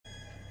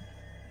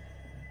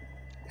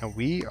and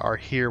we are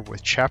here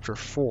with Chapter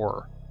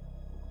 4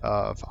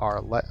 of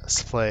our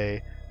Let's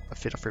Play of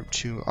Fatal Frame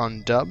 2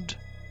 Undubbed.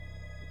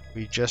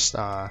 We just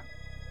got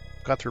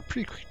through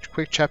pretty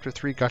quick Chapter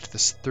 3, got to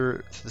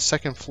the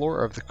second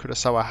floor of the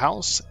Kurosawa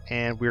house,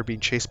 and we were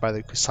being chased by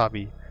the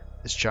Kusabi,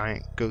 this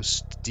giant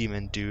ghost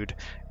demon dude.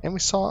 And we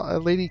saw a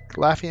lady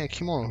laughing at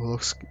Kimono who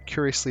looks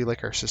curiously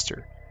like our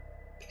sister.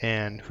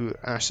 And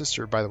our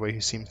sister, by the way,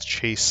 who seems to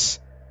chase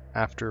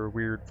after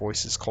weird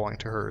voices calling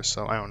to her,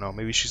 so I don't know,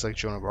 maybe she's like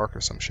Joan of Arc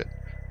or some shit.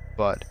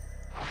 But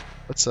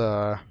let's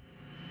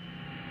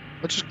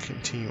just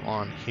continue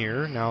on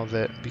here now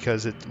that,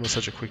 because it was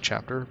such a quick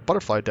chapter.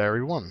 Butterfly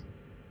Diary 1.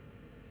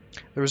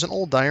 There was an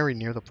old diary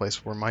near the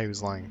place where Mayu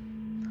was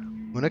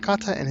lying.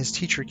 Munakata and his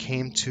teacher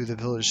came to the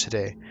village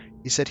today.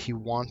 He said he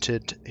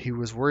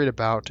was worried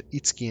about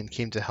Itsuki and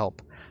came to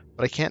help.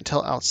 But I can't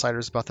tell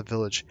outsiders about the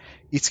village.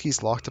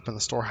 Itsuki's locked up in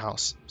the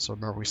storehouse. So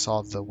remember we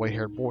saw the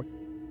white-haired boy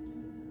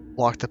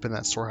locked up in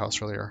that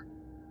storehouse earlier.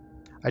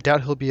 I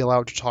doubt he'll be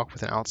allowed to talk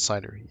with an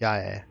outsider.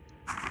 Yae.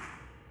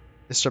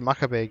 Mr.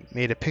 Makabe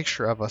made a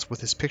picture of us with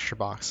his picture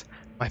box.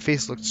 My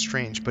face looked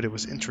strange, but it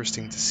was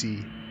interesting to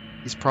see.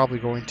 He's probably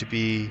going to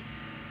be...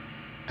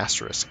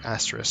 asterisk,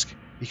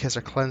 because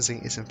our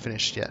cleansing isn't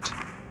finished yet.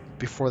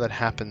 Before that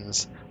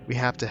happens, we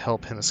have to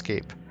help him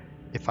escape.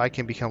 If I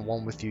can become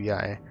one with you,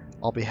 Yae,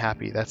 I'll be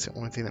happy. That's the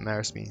only thing that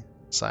matters to me.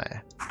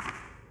 Sae.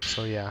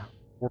 So yeah,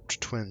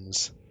 warped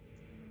twins.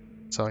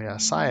 So yeah,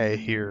 Sae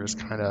here is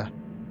kind of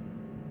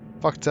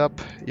fucked up.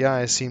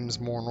 Yae seems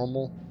more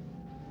normal.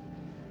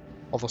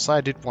 Although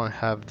Sae did want to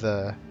have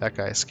that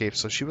guy escape,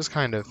 so she was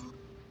kind of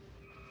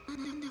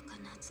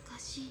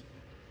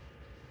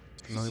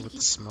familiar with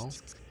the smell.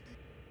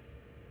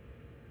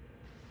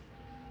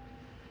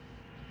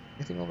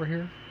 Anything over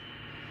here?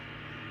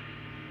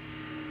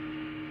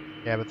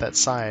 Yeah, but that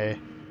Sae,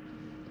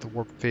 the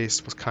warped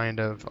face, was kind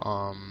of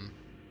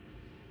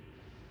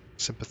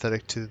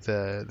sympathetic to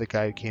the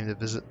guy who came to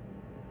visit.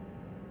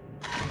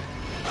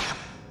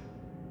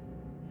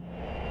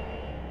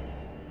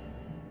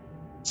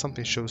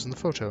 Something shows in the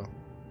photo.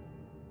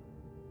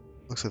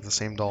 Looks like the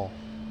same doll.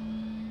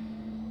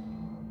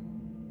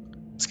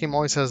 This game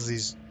always has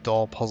these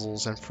doll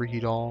puzzles and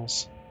freaky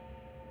dolls.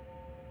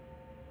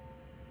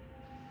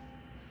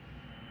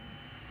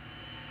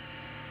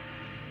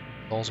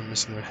 Dolls are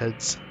missing their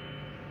heads.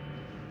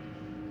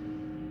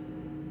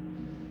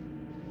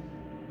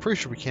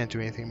 Pretty sure we can't do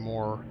anything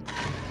more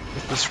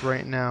with this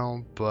right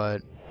now,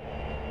 but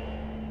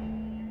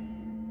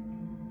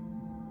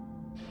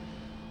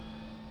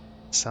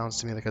sounds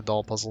to me like a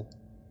doll puzzle.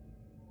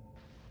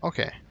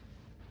 Okay.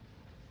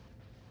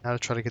 Now to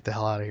try to get the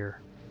hell out of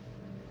here.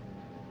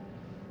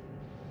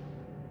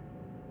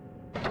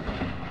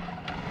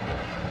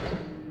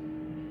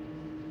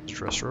 Is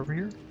dresser over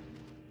here?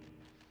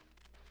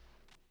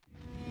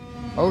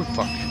 Oh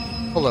fuck.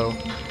 Hello.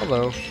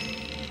 Hello.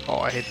 Oh,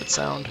 I hate that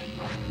sound.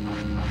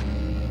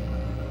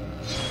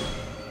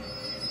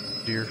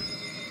 Dear.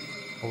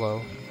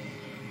 Hello.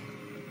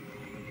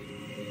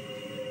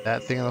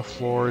 That thing on the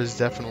floor is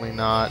definitely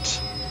not...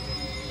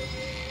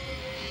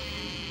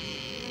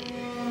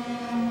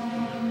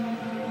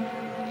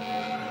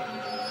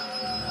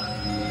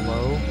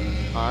 Hello?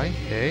 Hi?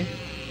 Hey?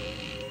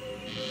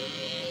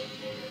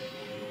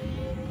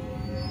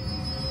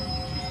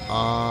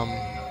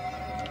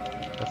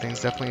 That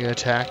thing's definitely an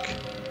attack.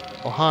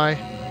 Oh, hi.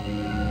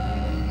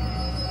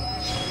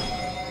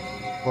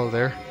 Hello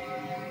there.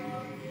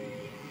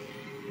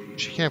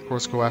 She can, of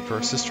course, go after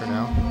her sister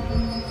now,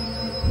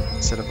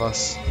 instead of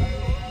us.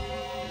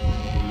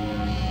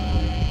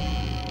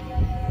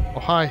 Oh,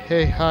 hi,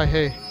 hey, hi,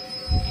 hey.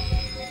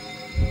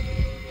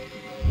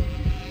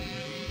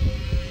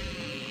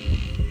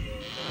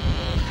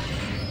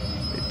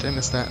 Wait, did I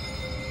miss that?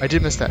 I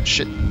did miss that.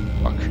 Shit.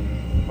 Fuck.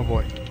 Oh,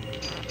 boy.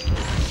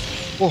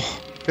 Oh,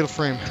 fatal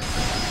frame.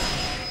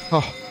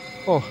 Oh,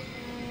 oh.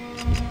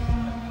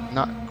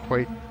 Not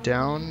quite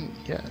down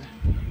yet.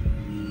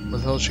 Where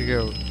the hell did she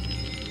go?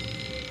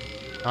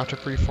 Not too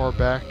pretty far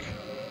back.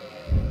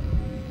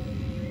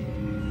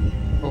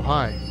 Oh,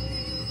 hi.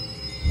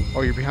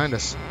 Oh, you're behind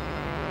us.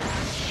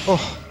 Oh,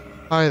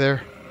 hi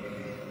there.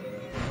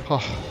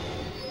 Oh,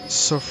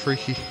 so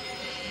freaky.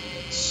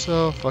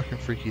 So fucking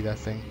freaky, that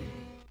thing.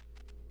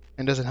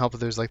 And it doesn't help that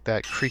there's like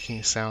that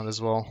creaking sound as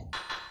well.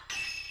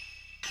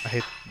 I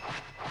hate...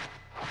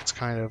 It's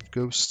kind of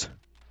ghost.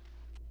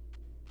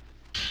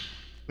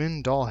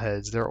 Twin doll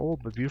heads. They're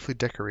old but beautifully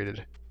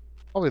decorated.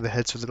 Probably the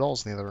heads of the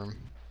dolls in the other room.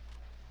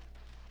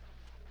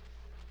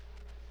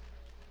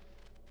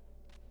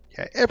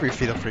 Yeah, every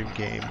Fatal Frame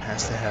game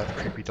has to have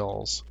creepy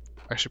dolls.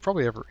 Actually,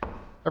 probably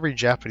every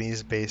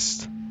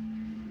Japanese-based,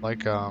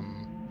 like, horror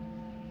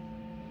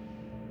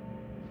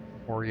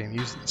game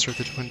insert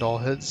the twin doll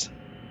heads.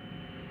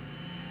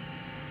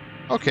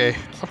 Okay,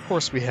 of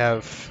course we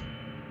have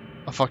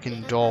a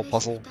fucking doll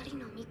puzzle.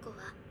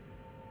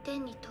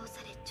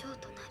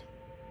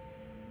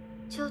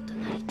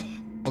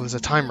 Oh, there's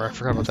a timer, I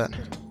forgot about that.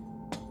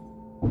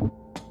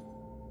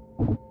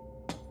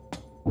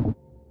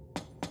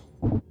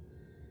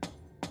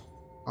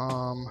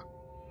 Um.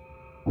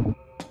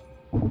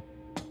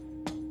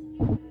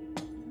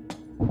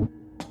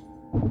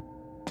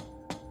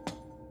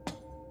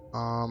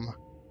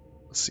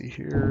 Let's see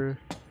here.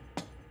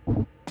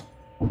 Can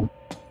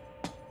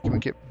we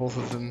get both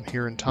of them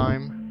here in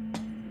time?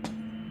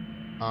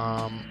 Wait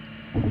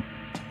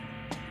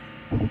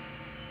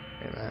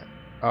a minute.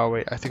 Oh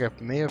wait, I think I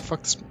may have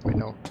fucked this. Wait,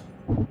 no.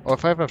 Oh,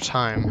 if I have enough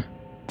time,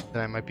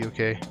 then I might be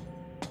okay.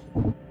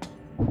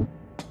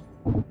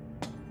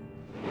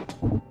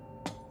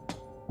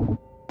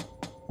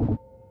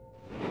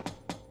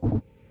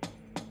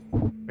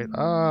 Wait,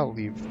 I'll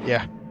leave.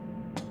 Yeah.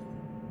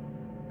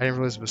 I didn't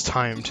realize it was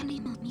timed.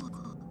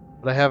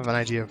 But I have an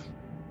idea of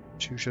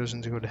two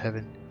chosen to go to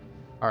heaven.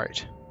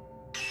 Alright.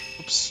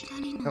 Oops.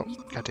 No,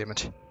 god damn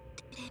it.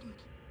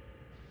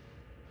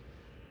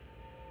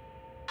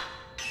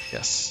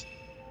 Yes.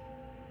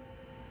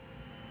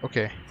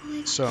 Okay,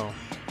 so.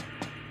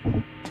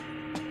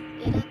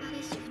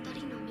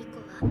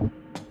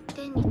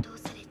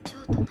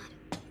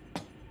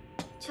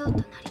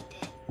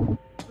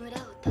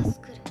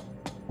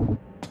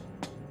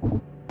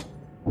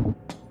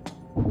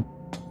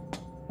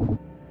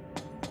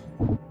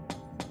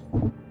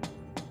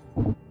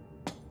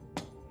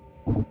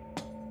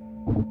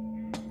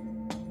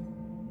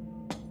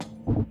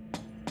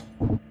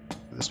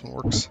 This one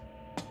works.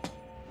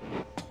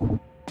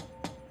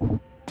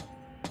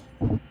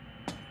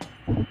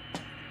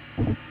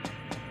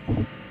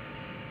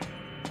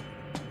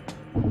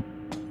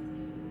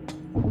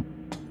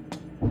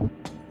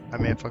 I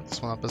may have fucked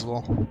this one up as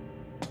well.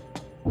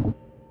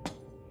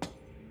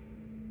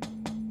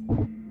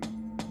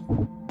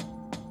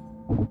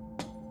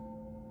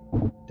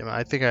 Damn it,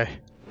 I think I...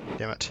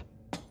 Damn it.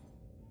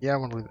 Yeah, I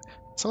want to leave it.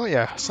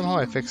 Somehow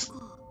I fixed...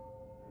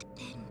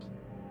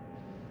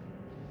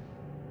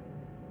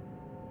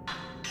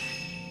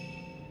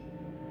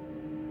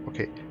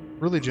 Okay,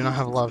 really do not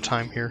have a lot of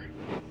time here.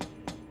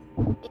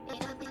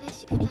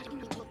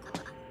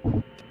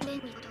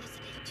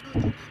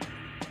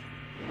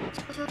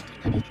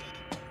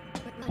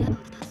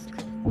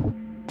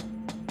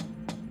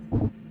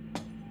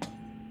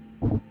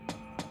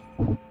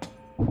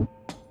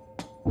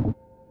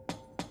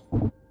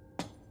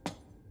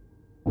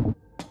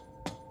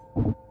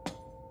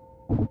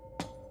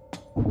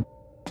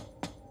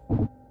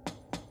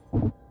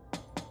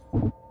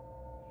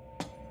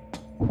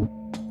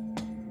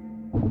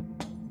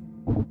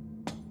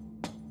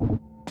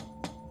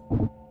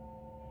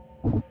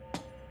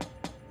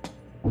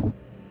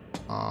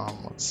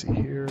 Let's see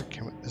here.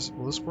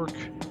 Will this work?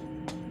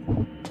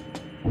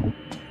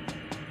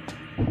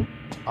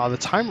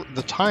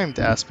 The timed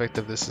aspect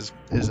of this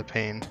is a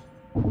pain.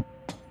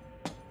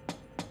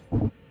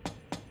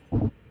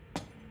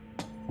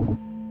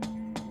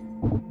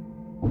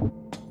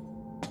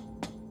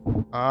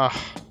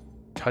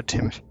 God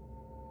damn it.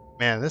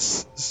 Man,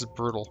 this is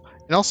brutal.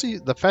 And also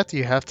the fact that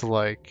you have to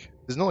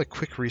there's no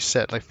quick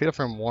reset. Like Fatal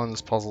Frame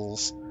 1's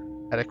puzzles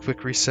had a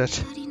quick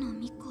reset.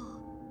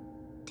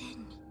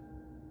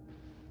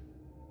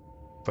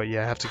 But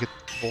yeah, I have to get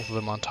both of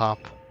them on top.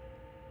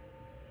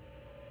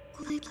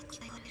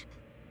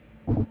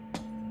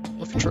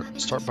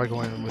 Let's start by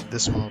going with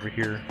this one over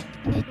here.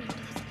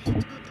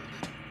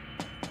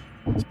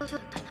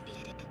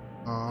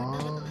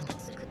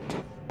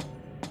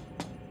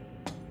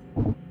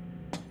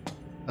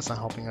 That's not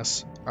helping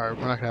us. Alright,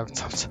 we're not gonna have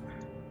enough.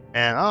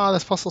 And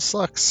this puzzle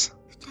sucks.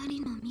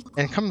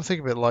 And come to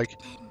think of it,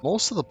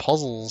 most of the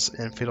puzzles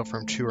in Fatal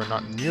Frame 2 are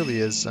not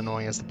nearly as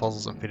annoying as the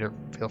puzzles in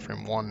Fatal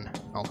Frame 1,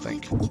 I don't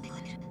think.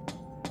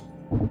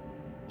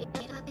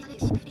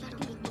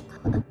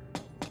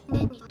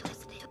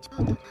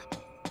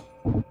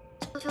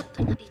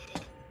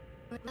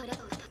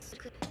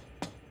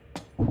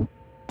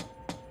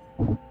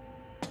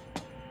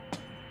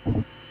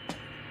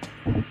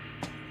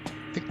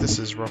 I think this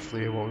is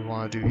roughly what we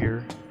want to do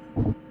here.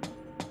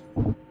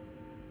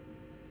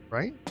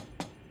 Right?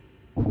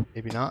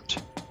 Maybe not.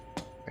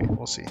 Wait,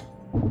 we'll see.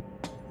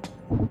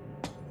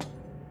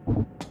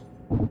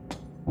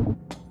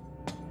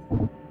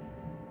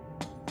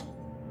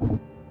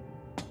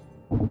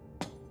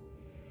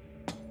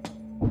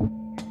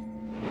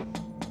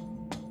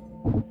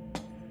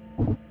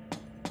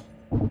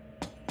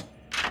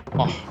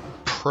 Oh,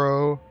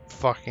 pro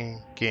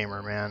fucking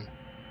gamer, man.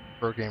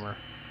 Pro gamer.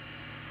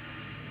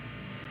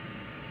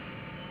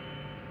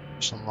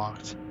 Just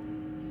unlocked.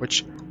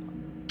 Which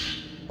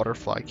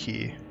butterfly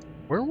key?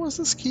 Where was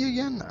this key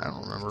again? I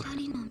don't remember.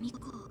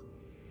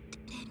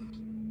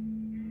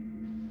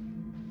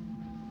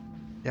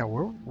 Yeah,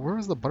 where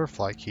was the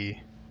butterfly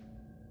key?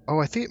 Oh,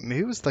 I think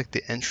maybe it was like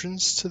the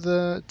entrance to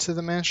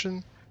the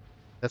mansion.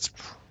 That's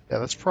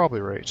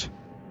probably right.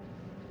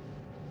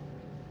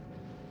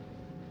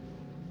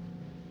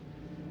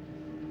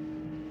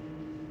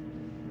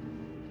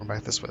 We're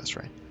back this way, that's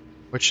right.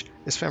 Which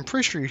is, I'm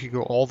pretty sure you could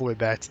go all the way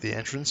back to the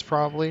entrance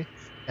probably,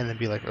 and then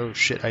be like, oh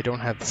shit, I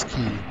don't have this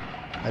key.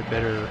 I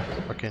better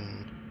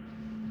fucking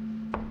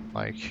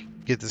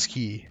get this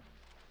key.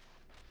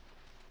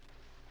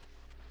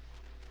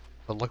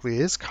 But luckily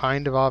it is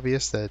kind of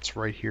obvious that it's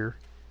right here.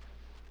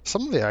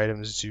 Some of the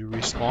items do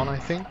respawn, I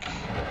think,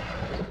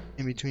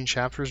 in between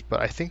chapters, but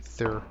I think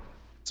they're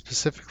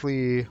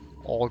specifically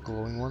all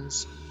glowing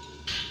ones.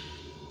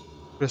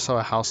 We just saw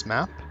a house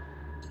map.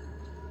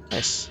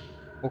 Nice.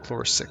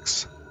 Folklore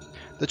 6.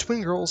 The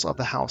twin girls of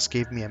the house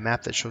gave me a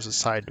map that shows a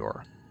side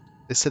door.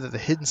 They said that the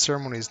hidden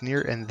ceremony is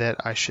near and that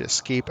I should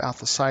escape out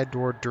the side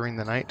door during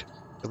the night.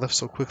 They left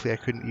so quickly I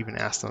couldn't even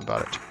ask them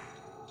about it.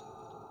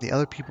 The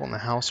other people in the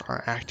house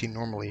are acting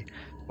normally.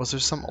 Was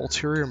there some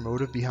ulterior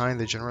motive behind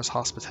the generous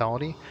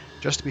hospitality?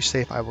 Just to be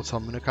safe, I will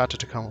tell Munakata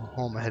to come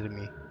home ahead of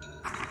me.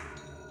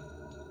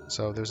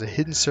 So there's a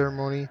hidden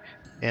ceremony,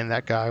 and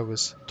that guy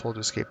was told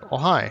to escape. Oh,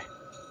 hi!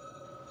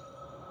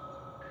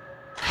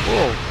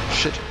 Whoa!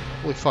 Shit!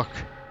 Holy fuck!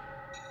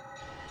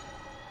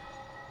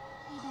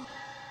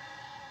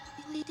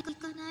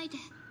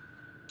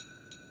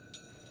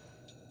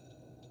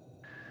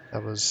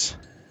 That was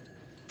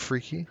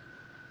freaky.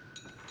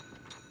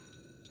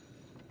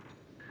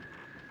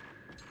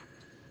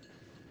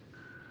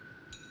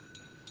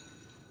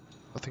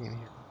 Nothing in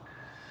here.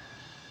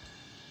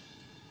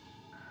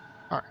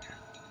 Alright.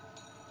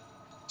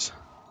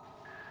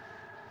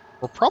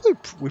 We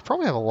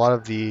probably have a lot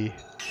of the...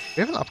 We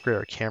haven't upgraded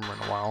our camera in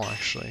a while,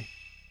 actually.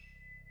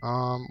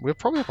 We'll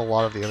probably have a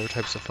lot of the other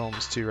types of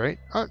films too, right?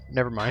 Oh,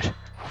 never mind.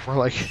 We're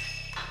like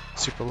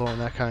super low on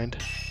that kind.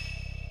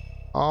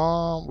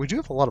 We do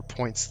have a lot of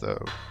points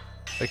though.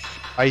 Like,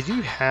 I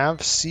do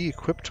have C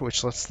equipped,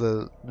 which lets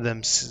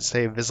them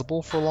stay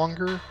visible for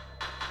longer.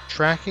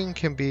 Tracking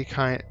can be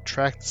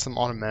tracks them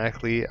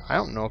automatically. I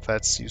don't know if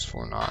that's useful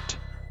or not.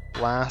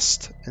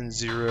 Blast and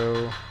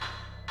Zero.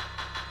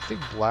 I think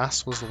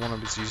Blast was the one I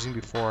was using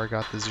before I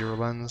got the Zero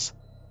lens.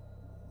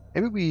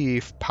 Maybe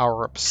we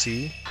power up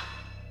C.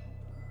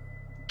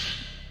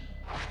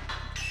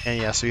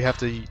 And yeah, so you have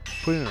to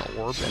put in an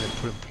orb and then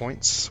put in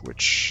points,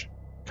 which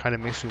kind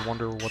of makes me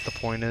wonder what the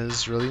point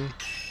is, really.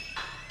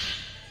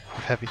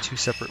 Of having two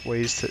separate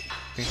things to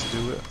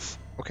do with.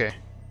 Okay.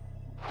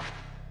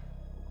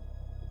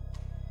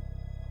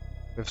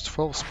 We have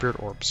 12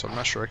 spirit orbs, so I'm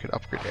not sure I could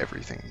upgrade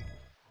everything.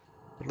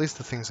 At least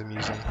the things I'm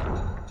using.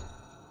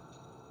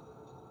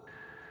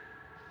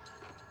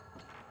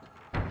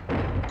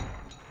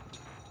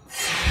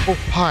 Oh,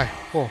 hi.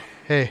 Oh,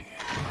 hey.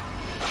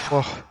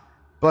 Oh,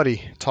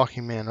 buddy.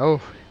 Talking man.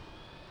 Oh,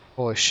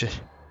 holy shit.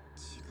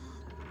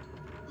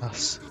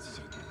 Us.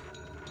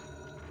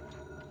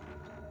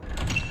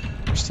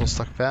 We're still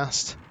stuck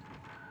fast.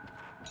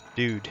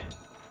 Dude.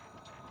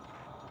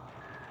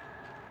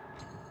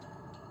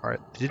 Alright,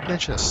 they did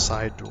mention a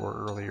side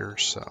door earlier,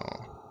 so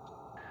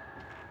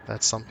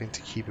that's something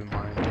to keep in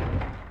mind.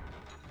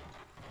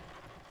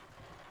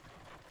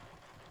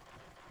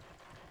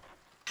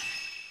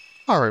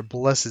 Alright,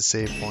 blessed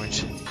save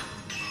point.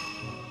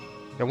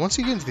 Yeah, once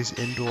you get into these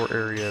indoor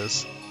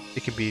areas,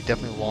 it can be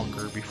definitely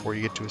longer before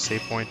you get to a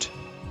save point.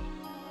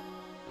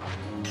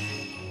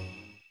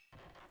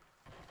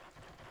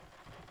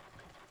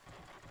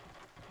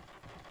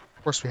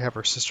 Of course, we have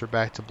our sister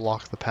back to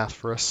block the path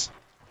for us.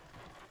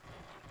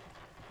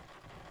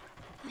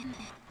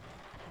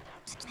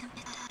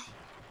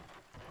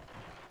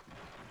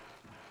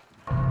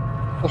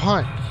 Oh,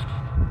 hi!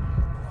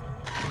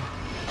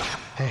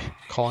 Hey,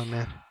 calling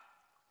man.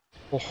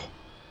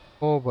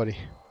 Oh, buddy.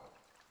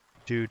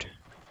 Dude.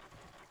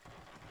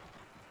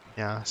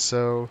 Yeah,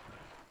 so...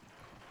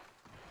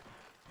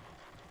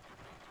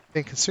 I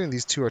think considering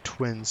these two are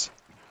twins,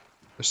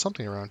 there's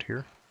something around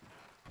here.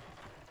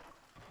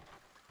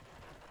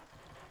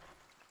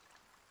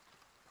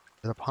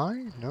 Is it up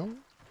high? No?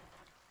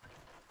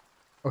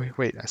 Oh,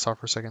 wait, I saw it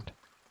for a second.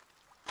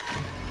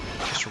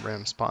 Just a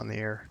random spot in the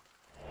air.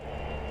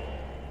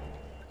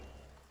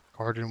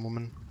 Garden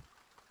woman.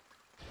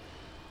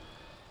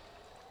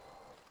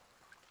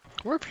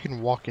 I wonder if you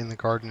can walk in the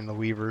garden in the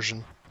Wii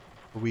version.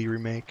 The Wii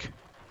remake.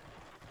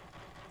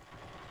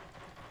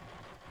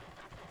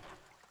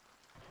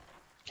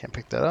 Can't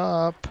pick that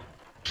up.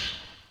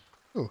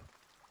 Ooh.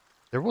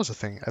 There was a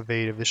thing.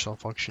 Evade additional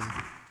function.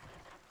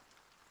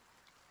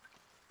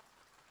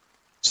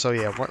 So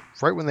yeah,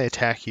 right when they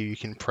attack you, you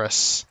can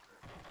press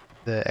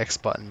the X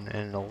button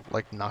and it'll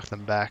like knock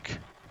them back.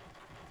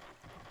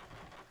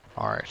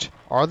 Alright.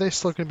 Are they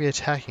still going to be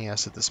attacking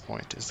us at this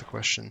point, is the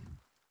question.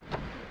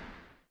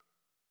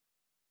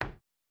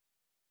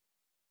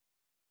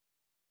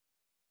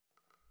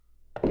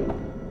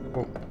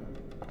 Oh.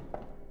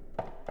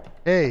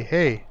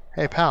 Hey,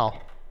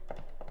 pal.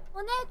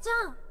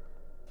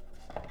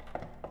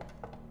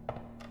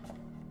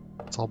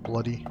 It's all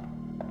bloody.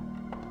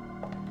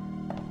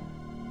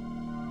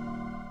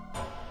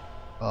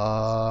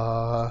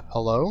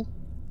 Hello?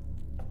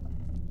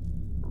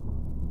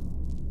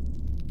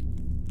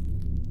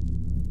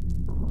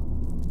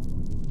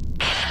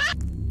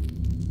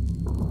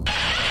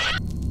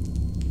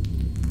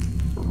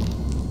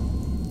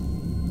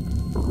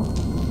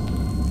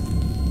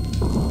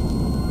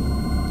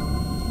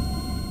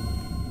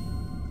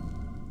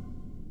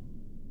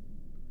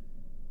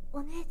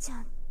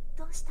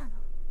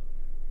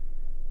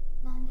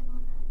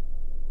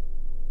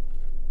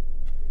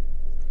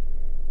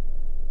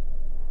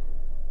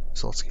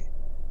 So let's get...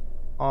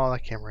 Oh,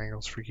 that camera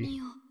angle's freaky.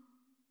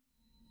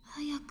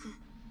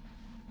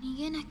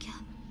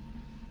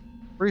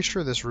 Pretty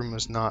sure this room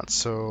was not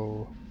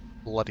so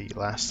bloody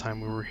last time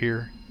we were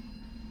here.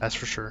 That's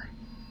for sure.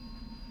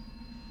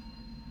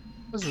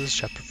 This is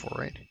chapter 4,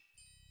 right?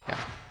 Yeah.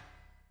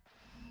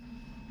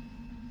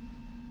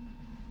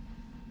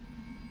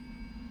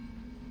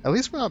 At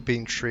least we're not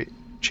being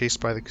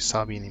chased by the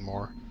Kusabi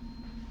anymore.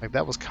 Like,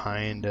 that was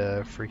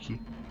kinda freaky.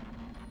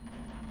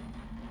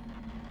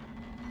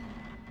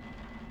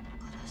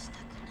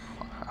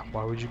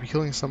 Why would you be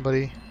killing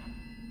somebody?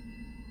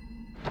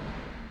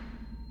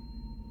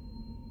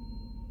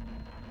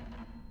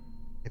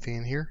 Anything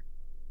in here?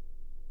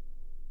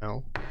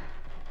 No.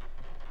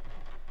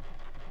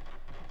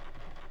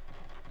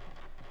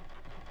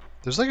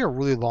 There's like a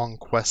really long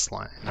quest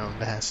line,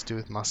 that has to do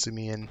with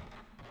Masumi and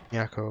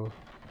Miyako.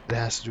 That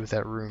has to do with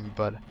that room,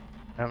 but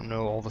I don't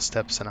know all the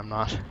steps, and I'm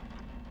not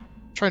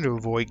trying to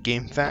avoid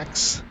game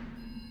facts.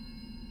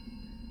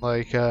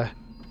 Like,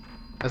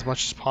 as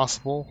much as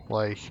possible.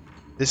 Like,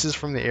 this is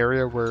from the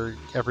area where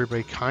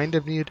everybody kind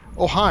of needed...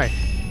 Oh, hi!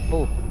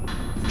 Oh,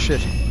 shit.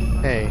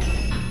 Hey.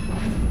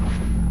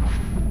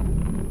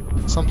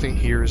 Something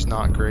here is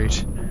not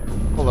great.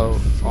 Hello.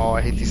 Oh,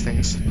 I hate these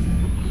things.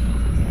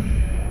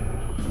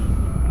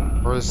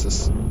 Or is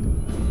this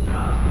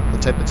the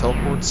type of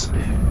teleports?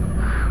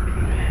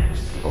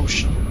 Oh,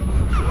 shit.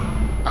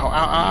 Ow, ow,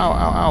 ow,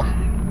 ow, ow.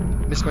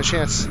 Missed my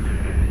chance.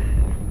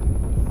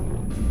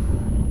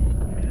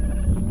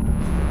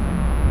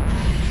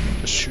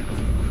 Just shoot.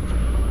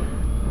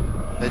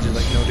 That did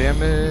like no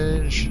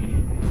damage.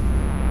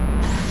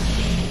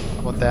 How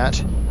about that?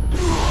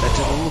 That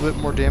did a little bit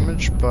more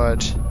damage, but...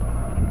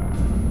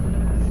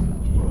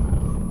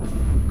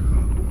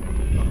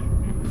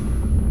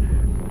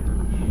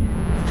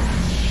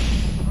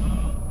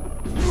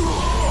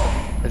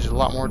 That did a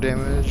lot more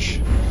damage.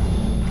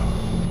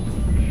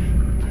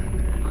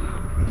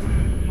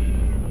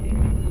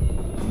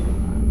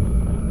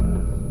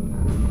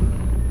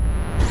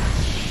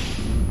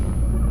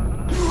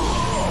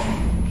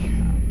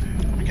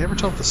 I can never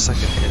tell if the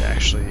second hit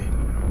actually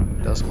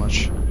does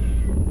much.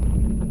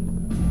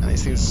 And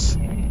these things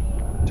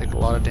take a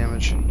lot of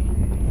damage.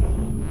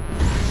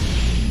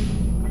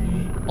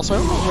 Also, I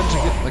don't know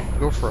when to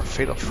go for a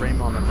fatal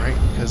frame on them, right?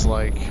 Because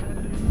like, it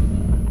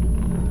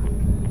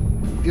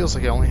feels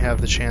like I only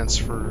have the chance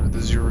for the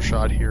 0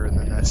 shot here, and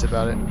then that's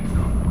about it.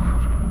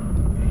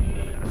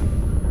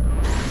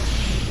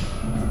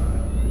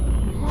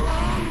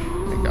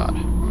 Thank God.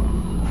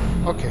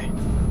 Okay.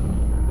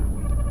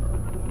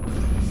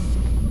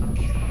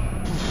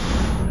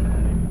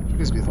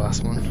 Please be the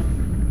last one.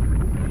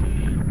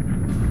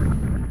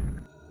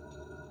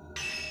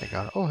 Thank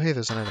God. Oh, hey,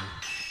 there's an item.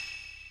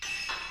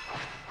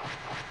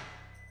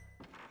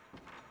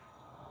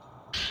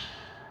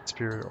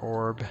 Spirit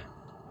orb.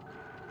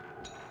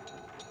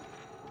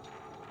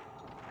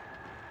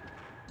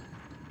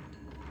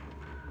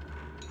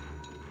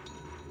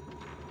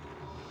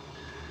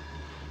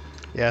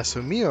 Yeah,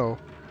 so Mio,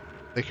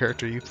 the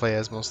character you play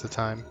as most of the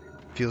time,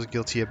 feels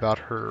guilty about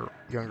her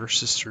younger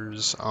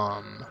sister's,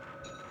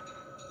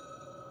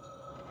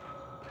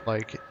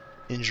 like,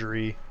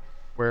 injury,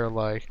 where,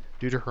 like,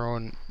 due to her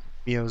own,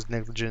 Mio's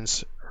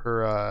negligence,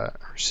 her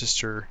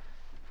sister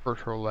hurt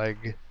her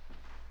leg,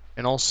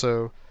 and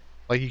also,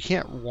 like, you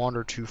can't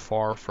wander too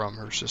far from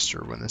her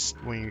sister when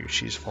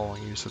she's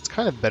following you, so it's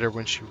kind of better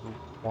when she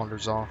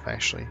wanders off,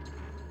 actually.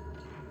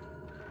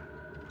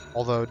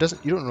 Although,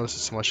 you don't notice it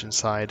so much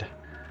inside.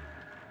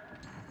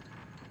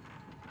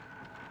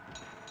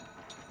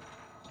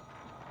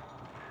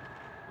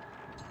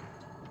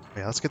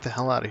 Yeah, let's get the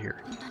hell out of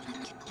here.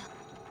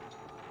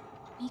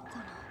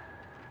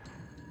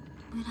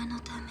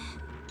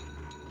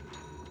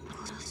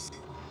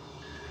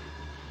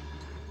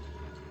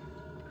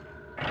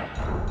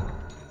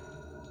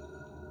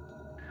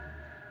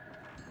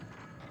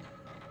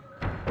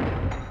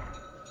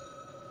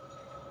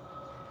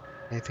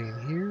 Anything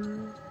in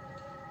here?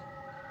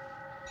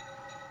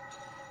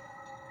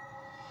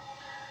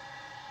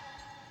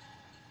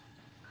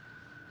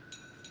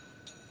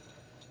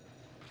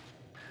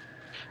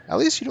 At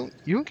least you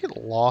don't get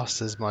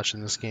lost as much in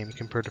this game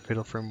compared to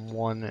Fatal Frame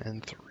 1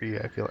 and 3,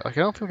 I feel like.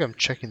 I don't feel like I'm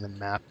checking the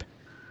map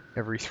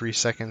every 3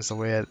 seconds the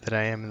way that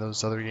I am in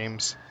those other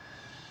games.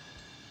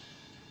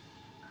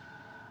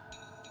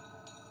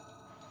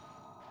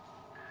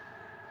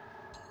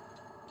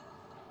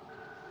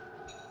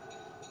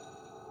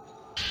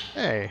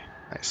 Hey,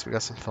 nice, we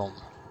got some film.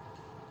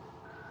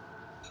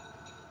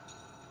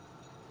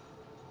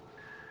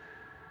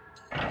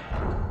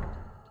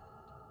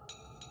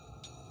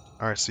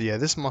 Alright, so yeah,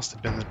 this must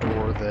have been the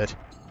door that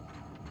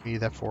we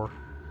need that for.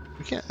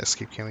 We can't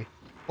escape, can we?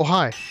 Oh,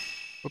 hi!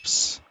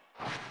 Whoops.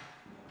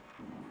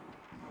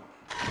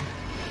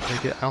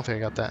 I don't think I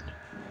got that.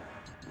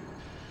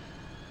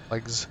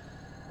 Legs.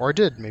 Or I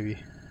did, maybe.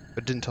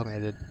 But it didn't tell me I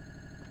did.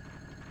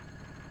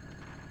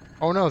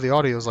 Oh no, the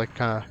audio's like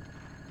kinda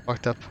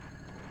fucked up.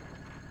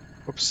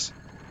 Whoops.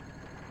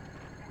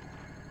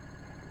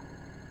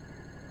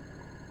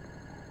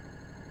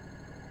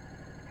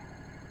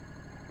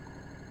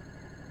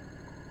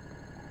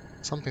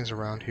 Something's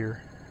around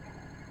here.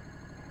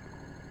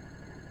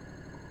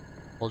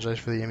 Apologize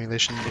for the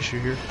emulation issue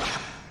here.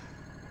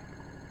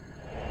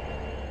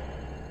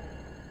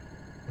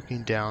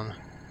 Looking down.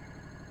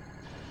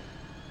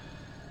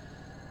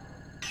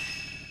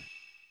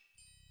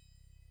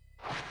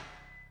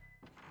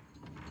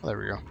 Oh, there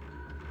we go.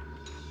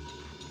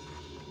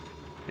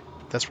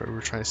 That's right, we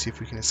were trying to see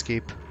if we can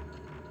escape.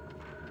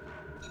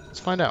 Let's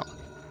find out.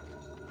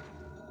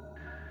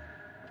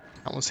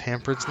 Countless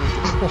handprints in the...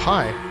 Oh,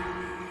 hi!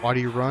 Why do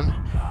you run?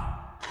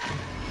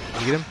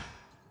 Did you get him?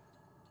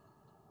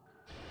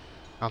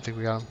 I don't think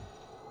we got him.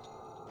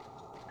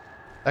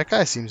 That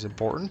guy seems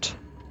important.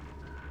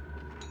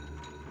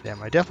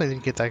 Damn, I definitely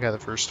didn't get that guy the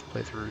first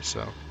playthrough,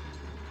 so...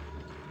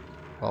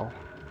 Well...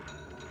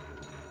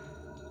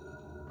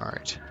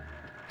 Alright.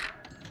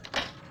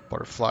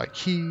 Butterfly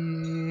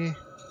key...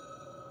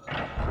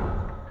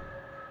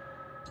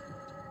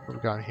 What have we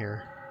got in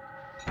here?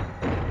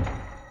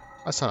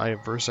 That's not an item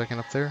for a second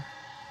up there.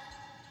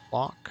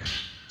 Lock.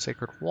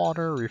 Sacred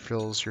water.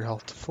 Refills your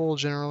health to full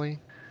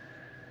generally.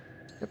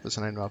 Yep, there's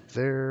an item up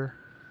there.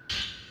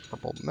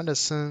 Herbal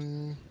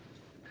medicine.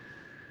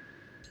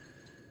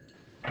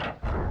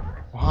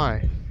 Oh,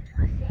 hi.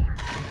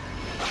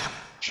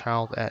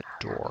 Child at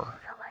door.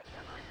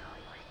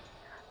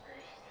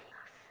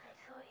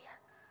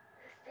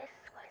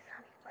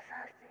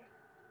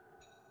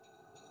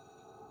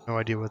 No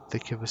idea what the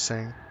kid was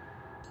saying.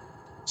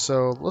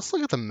 So let's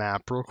look at the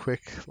map real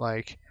quick.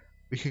 Like,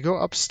 we could go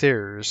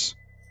upstairs,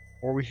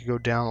 or we could go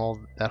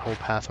down that whole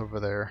path over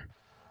there.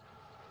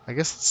 I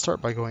guess let's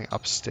start by going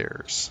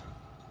upstairs.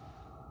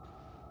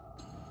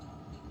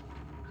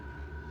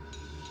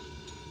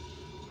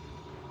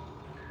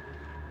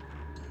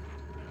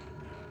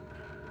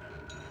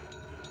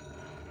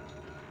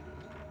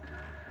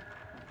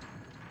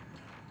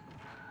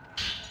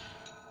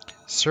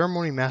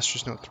 Ceremony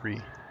Master's Note 3.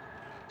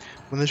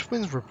 When the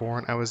twins were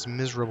born, I was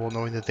miserable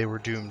knowing that they were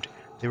doomed.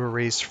 They were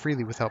raised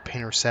freely without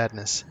pain or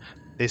sadness.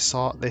 They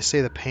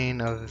say the pain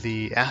of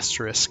the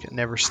asterisk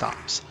never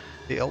stops.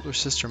 The elder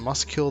sister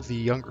must kill the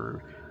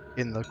younger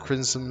in the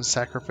Crimson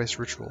Sacrifice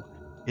ritual.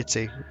 It's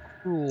a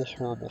cruel,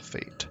 horrible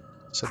fate.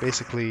 So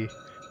basically,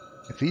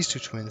 if these two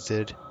twins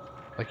did,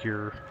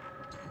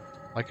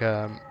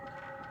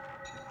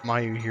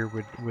 Mayu here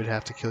would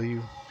have to kill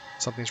you.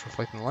 Something's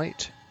reflecting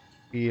light.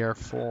 We are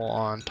full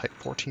on Type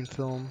 14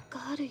 film.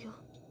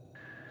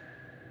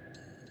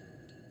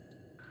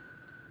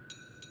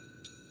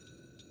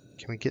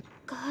 Can we get...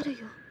 Got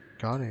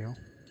you.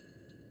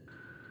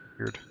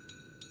 Weird.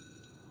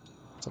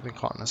 Something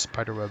caught in a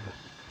spider web.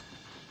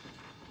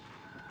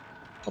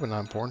 Probably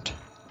not important.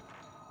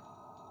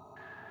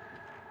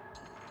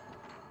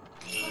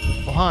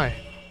 Oh, hi.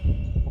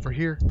 Over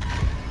here.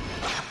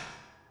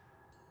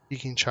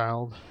 Speaking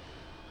child.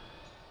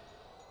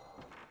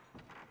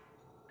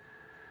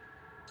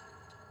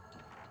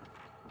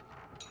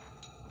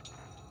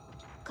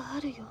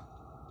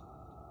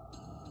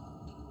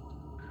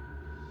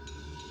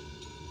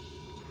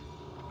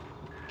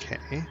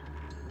 Okay.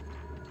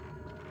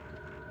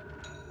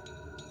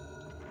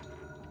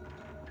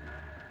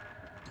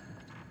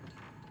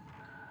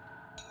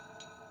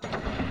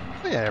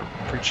 Oh yeah, I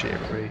appreciate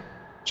everybody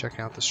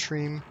checking out the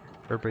stream,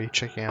 everybody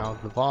checking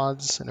out the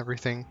VODs and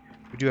everything.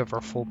 We do have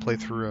our full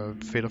playthrough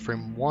of Fatal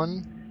Frame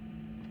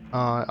 1,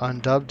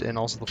 Undubbed, and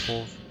also the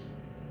full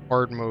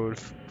hard mode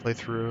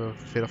playthrough of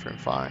Fatal Frame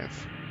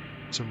 5.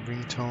 Some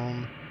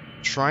ringtone.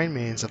 Shrine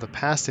maidens of the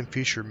past and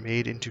future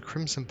made into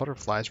crimson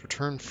butterflies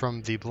return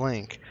from the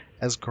blank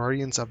as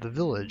guardians of the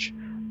village.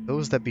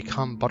 Those that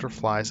become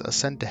butterflies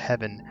ascend to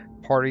heaven,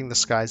 parting the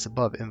skies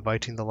above,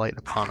 inviting the light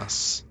upon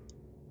us.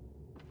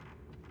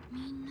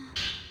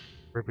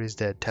 Everybody's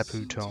dead.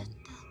 Tapu tome.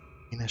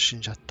 Mina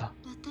shinjatta.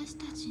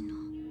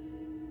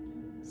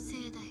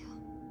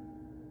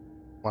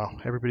 Wow,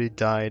 everybody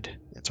died.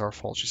 It's our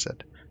fault, she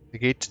said. The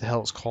gate to the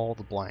hell is called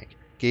the blank.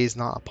 Gaze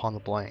not upon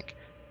the blank.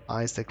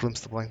 Eyes that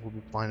glimpse the blank will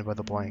be blinded by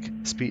the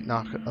blank. Speak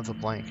not of the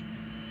blank.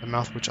 The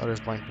mouth which utters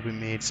blank will be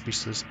made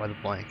speechless by the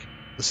blank.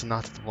 Listen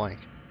not to the blank.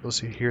 Those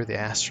who hear the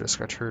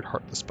asterisk are turned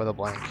heartless by the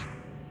blank.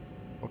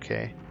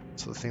 Okay,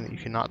 so the thing that you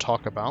cannot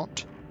talk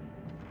about.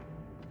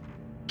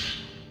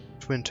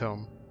 Twin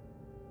Tome.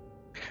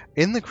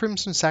 In the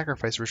Crimson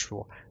Sacrifice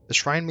ritual, the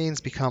Shrine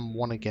Maidens become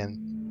one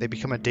again. They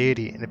become a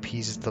deity and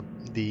appease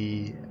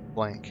the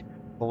blank.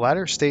 The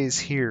latter stays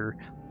here,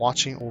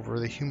 watching over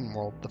the human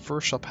world. The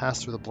first shall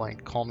pass through the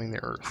blank, calming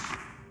the earth.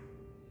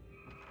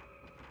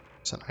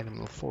 There's an item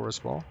on the floor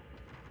as well.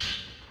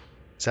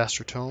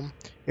 Disaster Tome.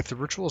 If the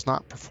ritual is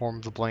not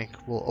performed, the blank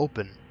will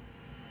open.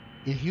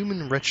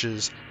 Inhuman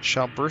wretches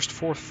shall burst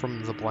forth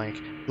from the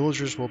blank.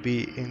 Villagers will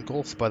be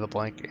engulfed by the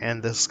blank,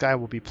 and the sky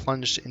will be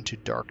plunged into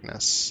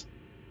darkness.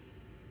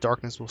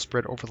 Darkness will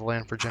spread over the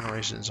land for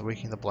generations,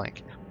 awakening the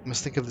blank. We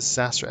must think of this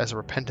disaster as a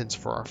repentance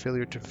for our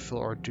failure to fulfill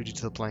our duty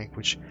to the blank,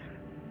 which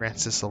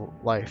grants us a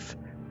life.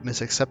 We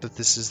must accept that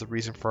this is the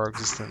reason for our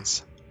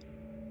existence.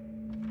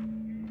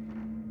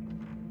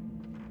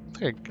 I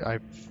think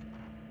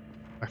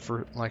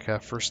a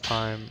first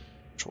time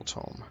ritual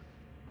tome.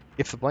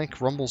 If the blank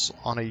rumbles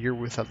on a year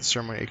without the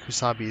ceremony, a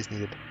kusabi is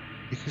needed.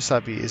 A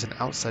kusabi is an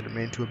outsider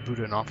made into a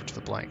Buddha and offered to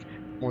the blank.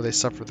 The more they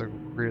suffer, the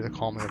greater the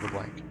calming of the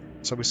blank.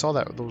 So we saw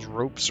that with those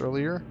ropes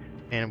earlier,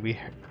 and we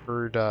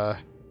heard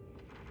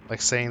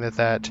like saying that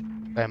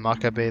guy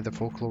Makabe, the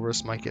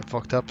folklorist, might get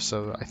fucked up,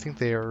 so I think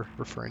they are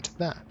referring to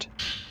that.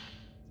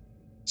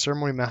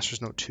 Ceremony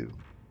Master's Note 2.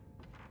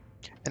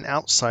 An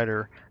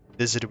outsider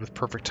visited with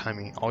perfect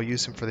timing. I'll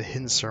use him for the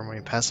hidden ceremony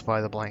and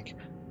pacify the blank.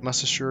 You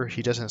must assure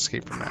he doesn't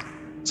escape from that.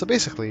 So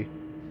basically,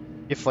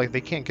 if like they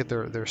can't get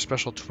their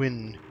special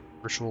twin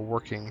ritual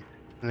working,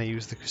 then they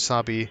use the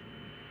kusabi.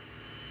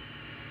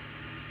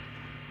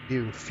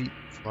 Feet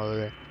from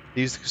other day.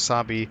 They use the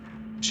kusabi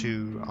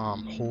to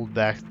hold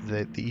back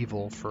the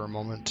evil for a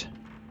moment.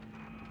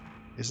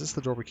 Is this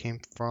the door we came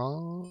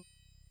from?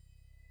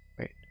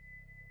 Wait.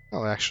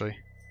 Oh, actually.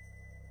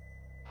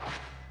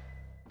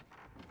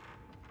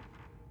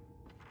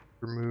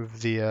 Remove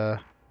the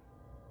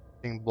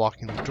thing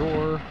blocking the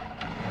door.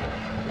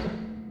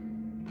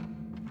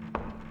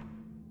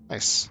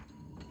 Nice.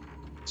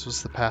 This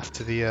was the path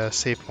to the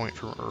save point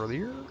from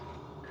earlier.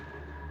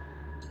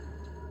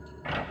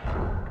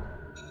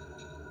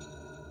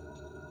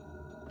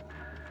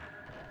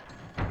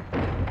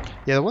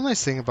 Yeah, the one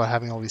nice thing about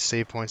having all these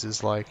save points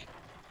is like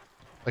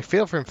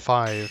Fatal Frame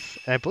 5,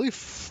 and I believe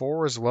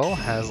 4 as well,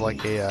 has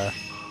like a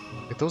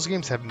like those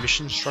games have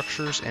mission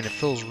structures, and it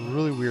feels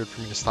really weird for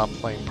me to stop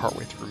playing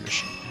partway through a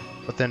mission.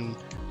 But then,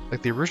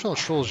 like the original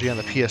trilogy on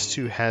the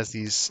PS2 has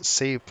these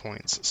save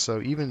points, so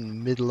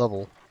even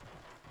mid-level,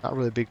 not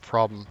really a big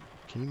problem.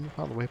 Can you move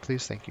out of the way,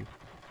 please? Thank you.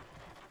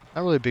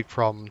 Not really a big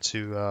problem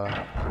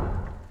to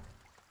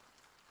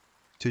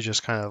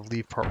just kind of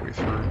leave partway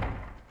through.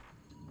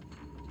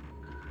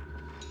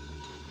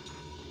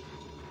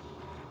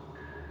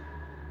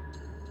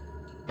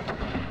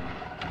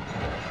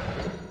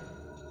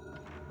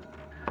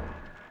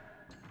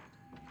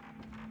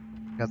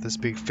 Got this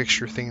big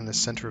fixture thing in the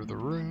center of the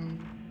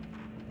room.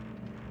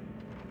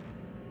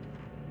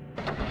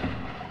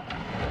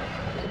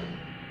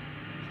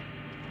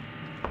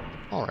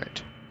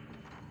 Alright.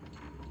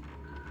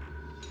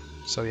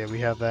 So yeah, we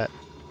have that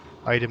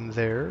item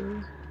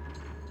there.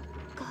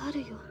 How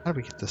do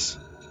we get this?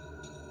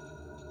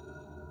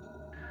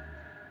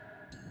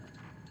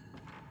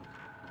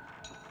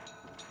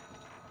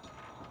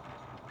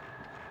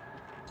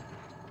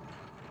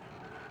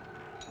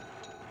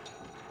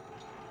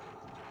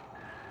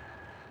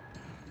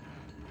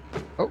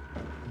 Oh,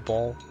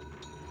 ball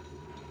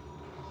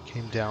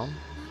came down.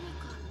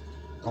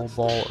 All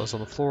ball is on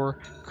the floor.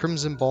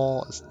 Crimson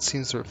ball, it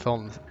seems to have fell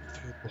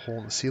through the hole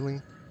in the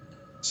ceiling.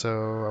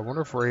 So I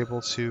wonder if we're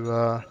able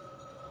to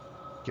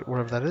get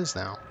whatever that is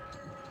now.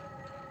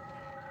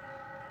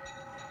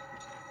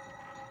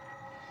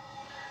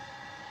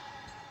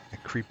 A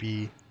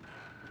creepy...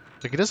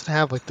 Like, it doesn't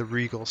have like the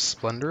regal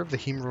splendor of the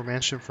Himuro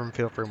Mansion from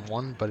Fatal Frame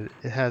 1, but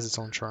it has its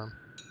own charm.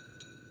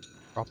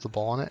 Drop the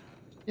ball on it.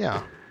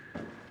 Yeah.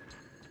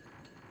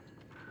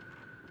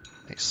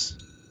 Nice.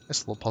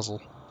 Nice little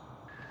puzzle.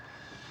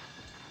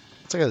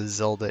 It's like a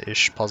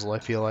Zelda-ish puzzle, I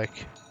feel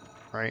like.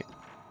 Right?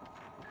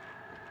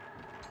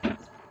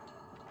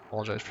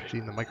 Apologize for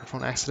hitting the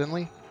microphone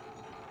accidentally.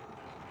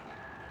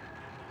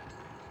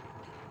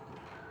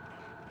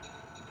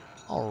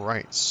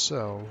 Alright,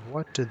 so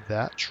what did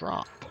that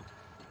drop?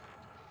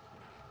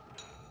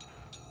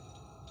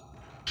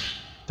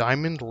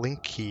 Diamond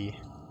Link Key.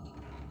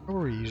 Where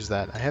will we use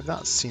that? I have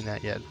not seen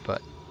that yet,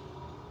 but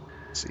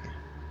let's see.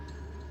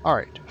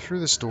 Alright, through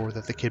this door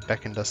that the kid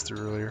beckoned us through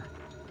earlier.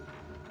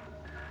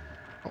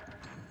 Oh,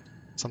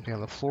 something on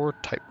the floor,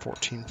 type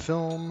 14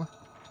 film.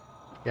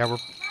 Yeah, we're...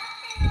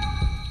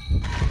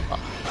 Oh,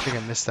 I think I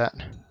missed that.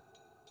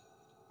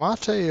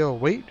 Mateo,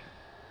 wait!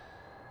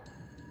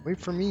 Wait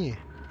for me.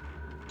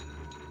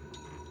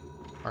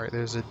 Alright,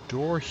 there's a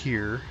door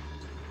here.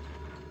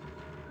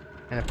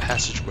 And a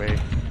passageway.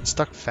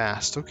 Stuck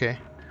fast, okay.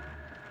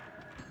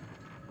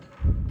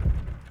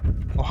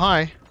 Oh,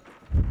 hi!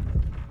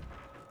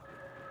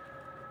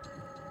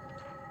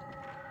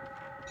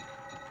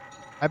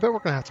 I bet we're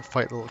gonna have to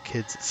fight little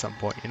kids at some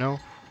point, you know?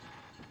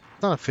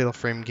 It's not a Fatal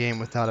Frame game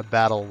without a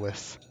battle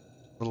with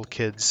little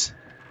kids.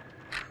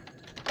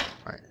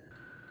 Alright.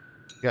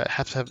 You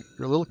have to have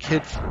your little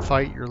kid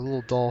fight, your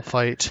little doll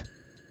fight.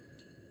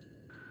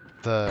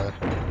 The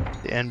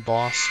end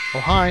boss.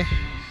 Oh, hi!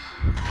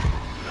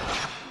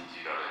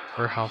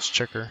 Warehouse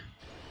checker.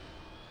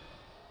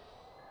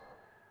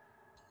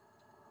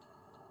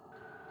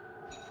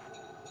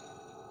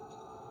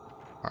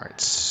 Alright,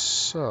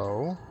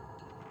 so...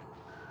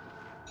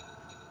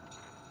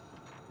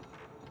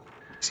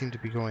 I seem to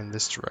be going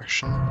this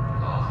direction.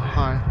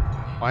 Hi.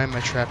 Why am I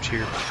trapped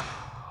here?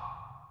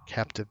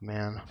 Captive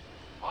man.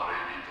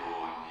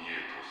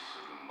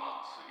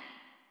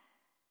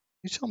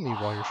 You tell me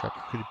why you're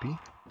trapped. Could it be?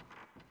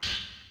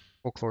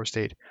 Folklore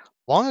state.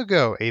 Long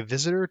ago, a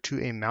visitor to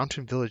a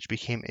mountain village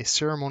became a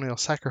ceremonial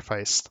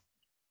sacrifice.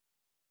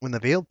 When the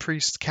veiled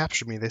priests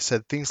captured me, they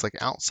said things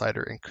like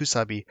outsider and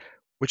kusabi,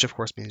 which of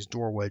course means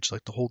door wedge,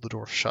 like to hold the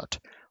door shut.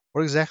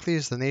 What exactly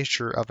is the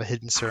nature of a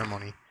hidden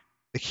ceremony?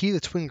 The key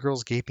the twin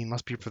girls gave me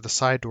must be for the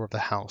side door of the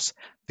house.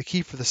 The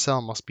key for the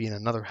cell must be in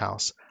another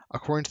house.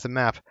 According to the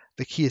map,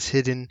 the key is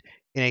hidden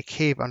in a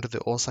cave under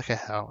the Osaka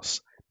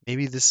house.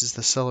 Maybe this is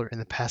the cellar in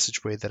the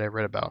passageway that I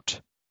read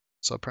about.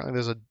 So apparently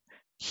there's a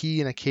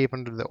key in a cave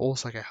under the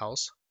Osaka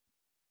house,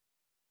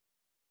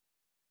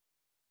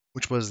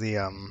 which was the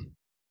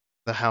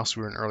house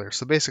we were in earlier.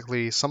 So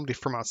basically, somebody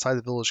from outside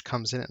the village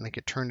comes in and they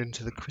get turned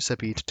into the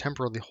Kusepi to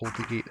temporarily hold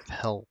the gate of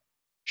hell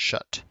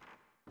shut.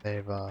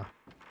 They've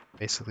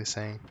basically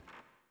saying,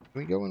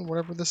 can we go in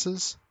whatever this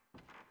is?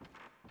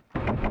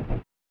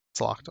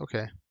 It's locked,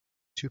 okay.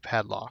 2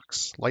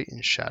 padlocks, light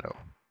and shadow.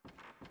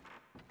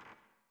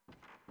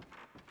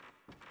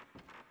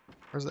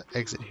 Where's the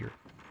exit here?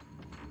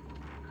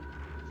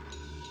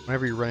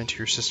 Whenever you run into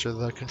your sister,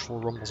 the control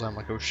rumbles. I'm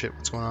like, oh shit,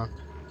 what's going on?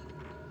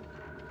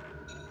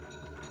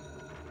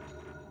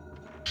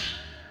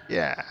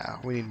 Yeah,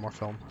 we need more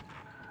film.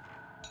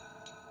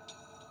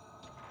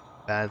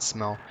 Bad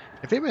smell.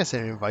 If anybody has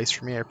any advice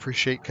for me, I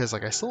appreciate, because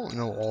like I still don't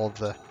know all of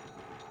the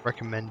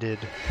recommended.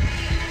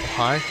 Oh,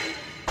 hi.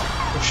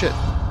 Oh shit.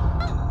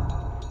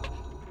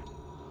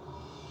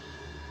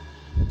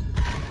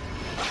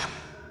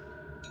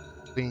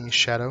 Being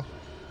shadow.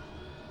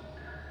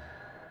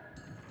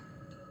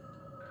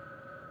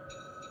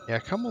 Yeah,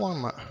 come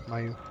along,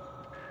 my.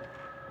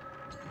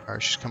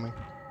 Alright, she's coming.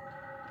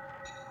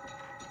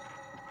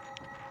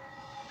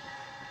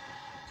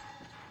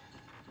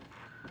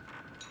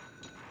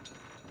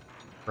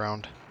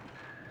 Ground.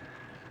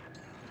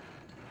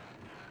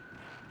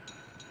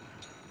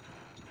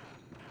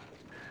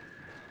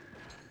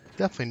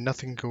 Definitely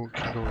nothing can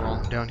go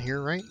wrong down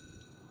here, right?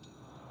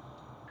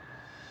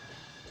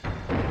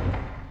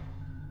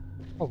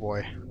 Oh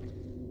boy.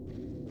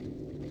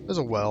 There's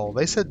a well.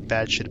 They said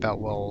bad shit about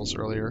wells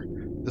earlier.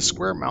 The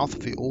square mouth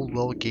of the old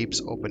well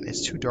gapes open.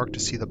 It's too dark to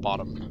see the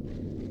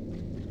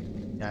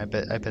bottom. Yeah, I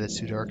bet it's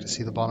too dark to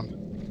see the bottom.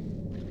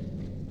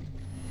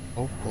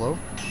 Oh, hello?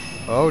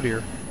 Oh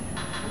dear.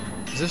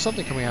 Is there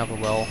something coming out of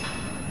the well?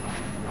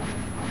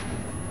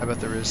 I bet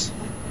there is.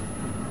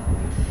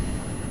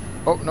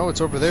 Oh, no,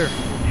 it's over there.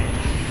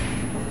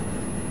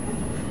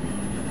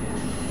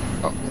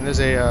 Oh, and there's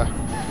a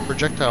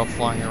projectile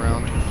flying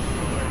around.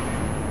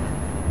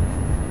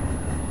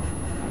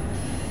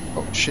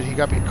 Oh shit, he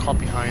got caught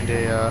behind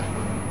a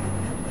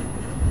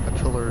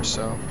pillar or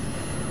so.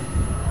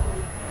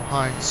 Oh,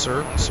 hi,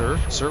 sir,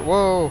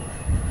 whoa!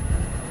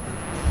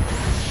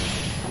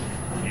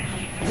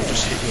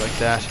 Just hit you like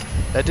that.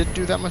 That didn't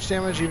do that much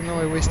damage, even though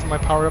I wasted my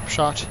powered-up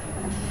shot.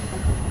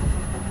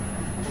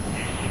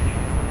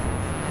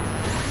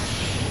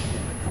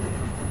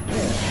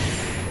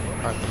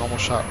 Alright, the normal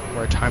shot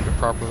where I timed it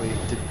properly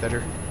did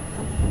better.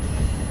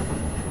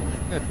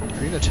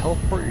 Are you gonna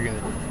teleport or are you gonna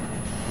move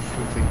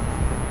quickly?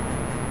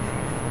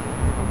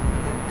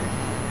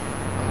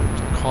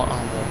 Caught on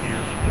a wall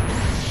here.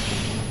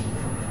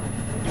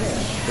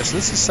 Yeah, so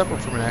this is separate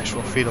from an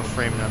actual fatal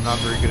frame, and I'm not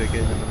very good at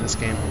getting them in this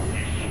game.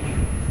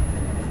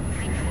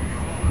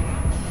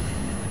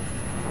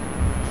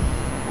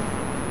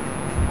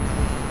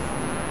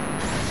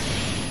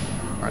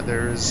 Alright,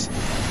 there's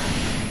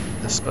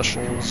the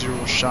special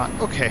 0 shot.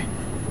 Okay.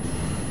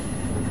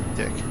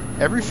 Dick.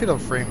 Every fatal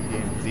frame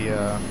game,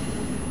 the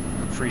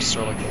priests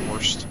are like the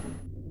worst.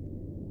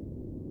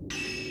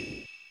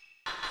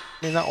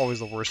 I mean, not always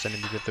the worst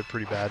enemy, but they're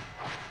pretty bad.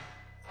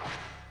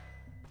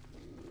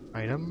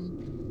 Item.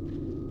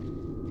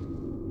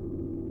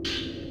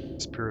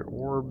 Spirit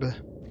orb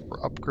for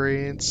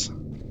upgrades.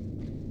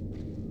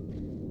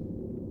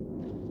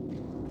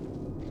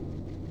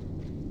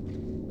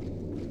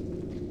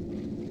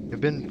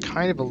 I've been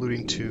kind of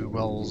alluding to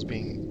wells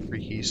being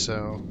freaky,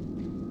 so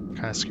I'm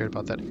kind of scared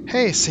about that.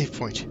 Hey, save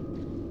point!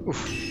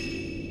 Oof.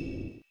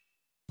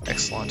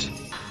 Excellent.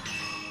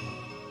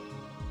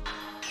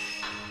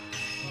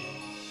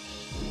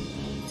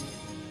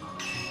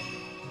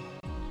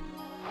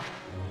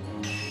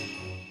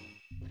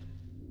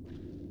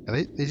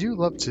 Yeah, they do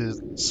love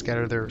to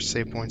scatter their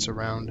save points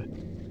around.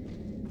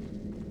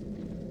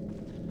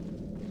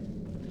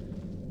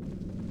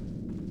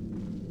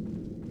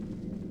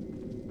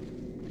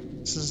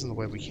 This isn't the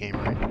way we came,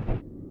 right?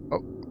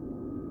 Oh.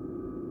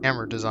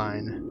 Hammer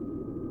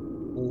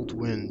design. Old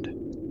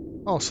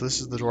wind. Oh, so this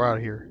is the door out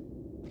of here.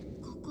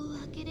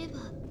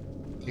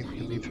 Think we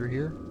can leave through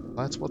here?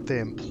 That's what they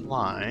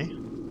imply.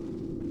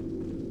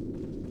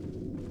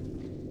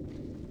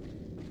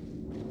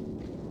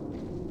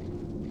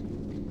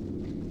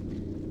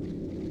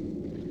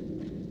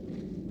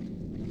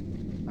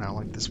 I don't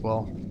like this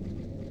well.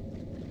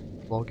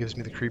 Well gives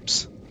me the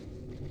creeps.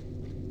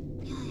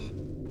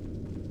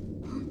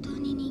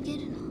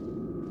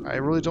 I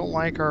really don't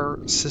like our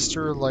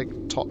sister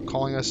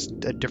calling us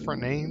a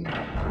different name.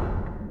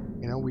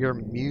 You know, we are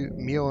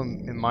Mio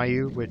and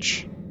Mayu,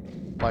 which,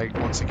 like,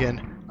 once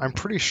again, I'm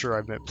pretty sure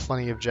I've met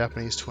plenty of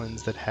Japanese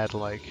twins that had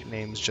like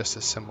names just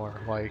as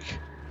similar. Like,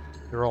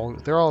 they're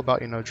all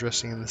about, you know,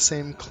 dressing in the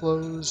same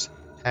clothes,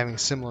 having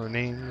similar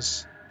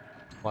names.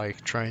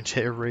 like trying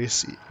to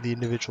erase the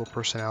individual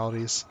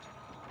personalities.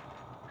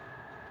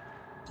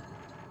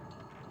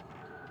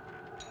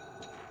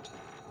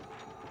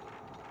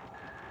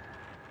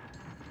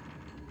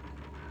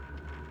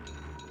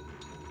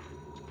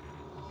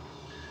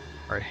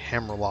 Alright,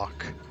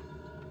 hammerlock.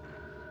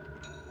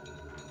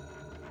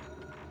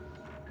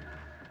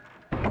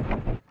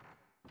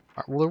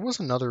 Well, there was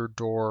another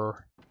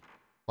door,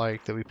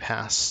 like, that we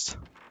passed.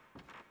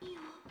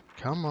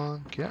 Come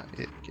on,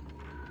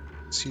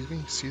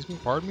 excuse me,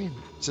 pardon me,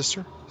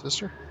 sister?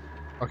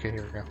 Okay,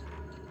 here we go.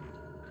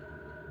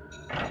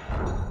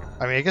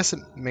 I mean, I guess it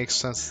makes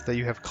sense that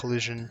you have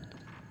collision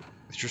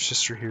with your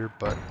sister here,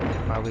 but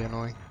mildly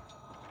annoying.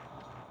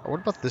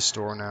 What about this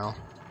door now?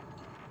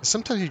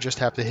 Sometimes you just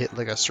have to hit,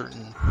 like, a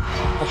certain...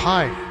 Oh,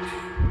 hi!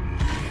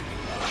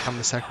 I'm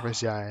the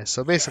sacrifice Yai.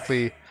 So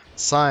basically,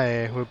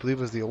 Sai, who I believe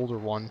was the older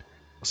one,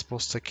 was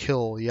supposed to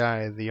kill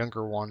Yai, the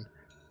younger one,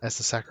 as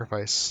the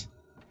sacrifice.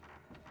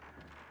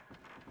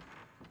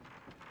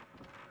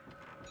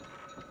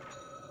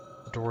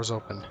 The door's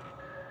open.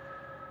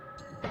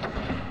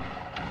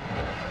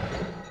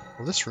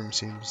 Well, this room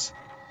seems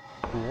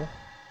cool.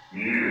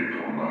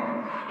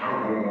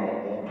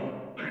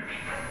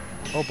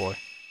 Oh boy.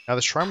 Now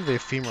the Shrine of the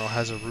Ephemeral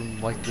has a room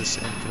like this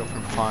in Fatal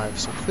Frame 5,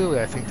 so clearly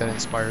I think that was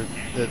inspired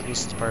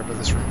by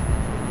this room.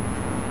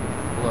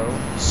 Hello,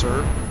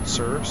 sir?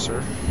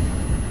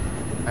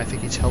 I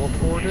think he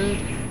teleported?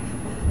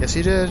 Yes,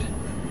 he did.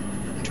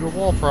 Into a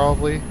wall,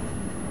 probably.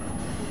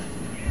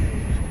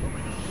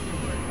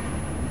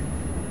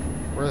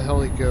 Where the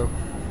hell did he go?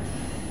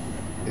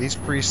 Yeah, these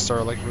priests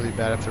are like really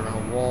bad if they're in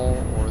a wall,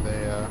 or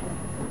they,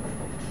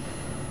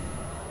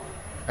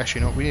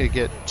 Actually, no, we need to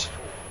get...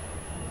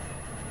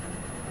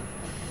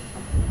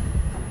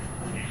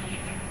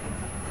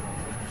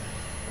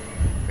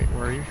 Wait,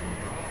 where are you?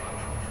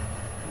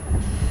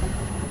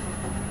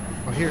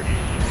 Oh, here.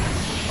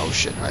 Oh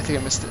shit, I think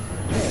I missed it.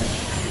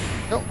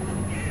 Nope.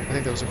 I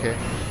think that was okay.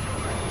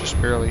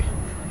 Just barely.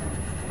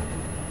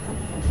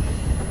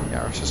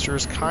 Yeah, our sister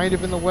is kind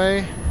of in the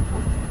way.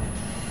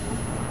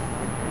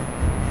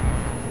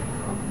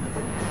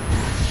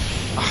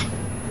 Ah,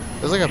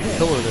 there's like a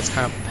pillar that's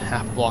kind of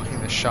half blocking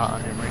the shot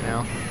on him right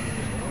now.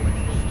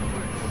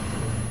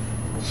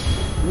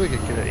 Really get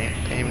good at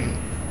aiming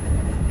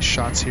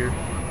shots here.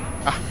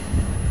 Ah,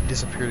 he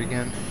disappeared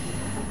again.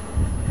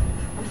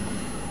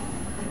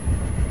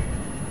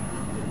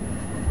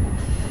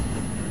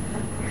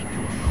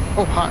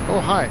 Oh hi, oh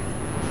hi.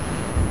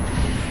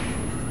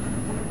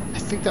 I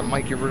think that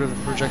might get rid of the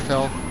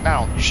projectile.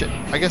 Ow, shit,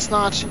 I guess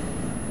not.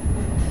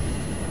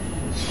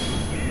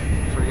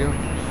 For you.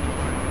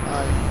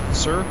 Hi,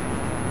 sir.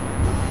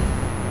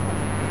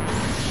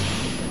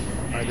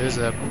 Alright, there's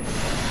a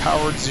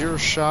powered zero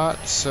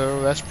shot,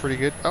 so that's pretty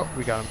good. Oh,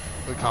 we got him.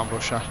 The combo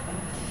shot.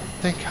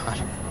 Thank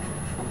God.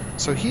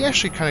 So he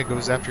actually kind of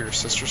goes after your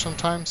sister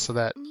sometimes, so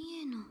that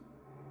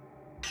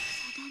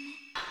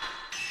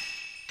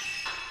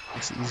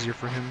makes it easier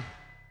for him.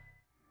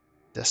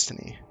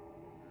 Destiny.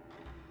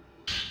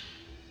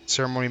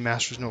 Ceremony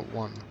Master's Note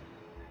 1.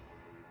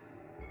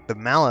 The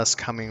malice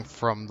coming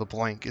from the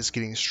blank is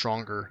getting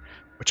stronger,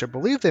 which I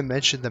believe they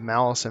mentioned the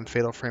malice in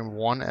Fatal Frame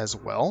 1 as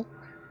well.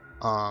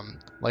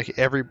 Like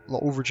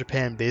over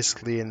Japan,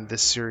 basically in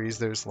this series,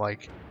 there's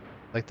like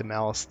the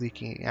malice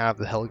leaking out of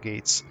the Hell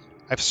Gates.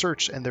 I've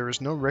searched, and there is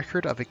no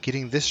record of it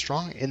getting this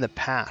strong in the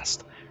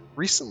past.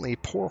 Recently,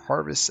 poor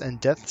harvests and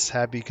deaths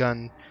have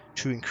begun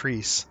to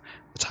increase.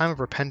 The time of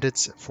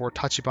repentance for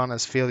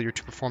Tachibana's failure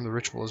to perform the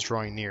ritual is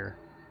drawing near.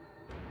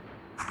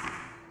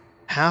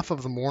 Half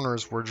of the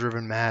mourners were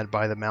driven mad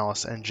by the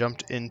malice and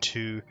jumped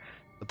into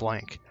the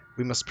blank.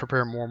 We must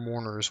prepare more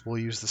mourners. We'll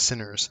use the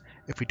sinners.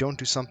 If we don't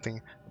do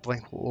something, the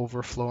blank will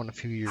overflow in a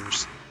few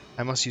years.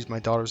 I must use my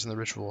daughters in the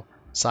ritual.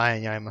 Sai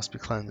and Yai must be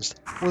cleansed.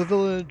 For the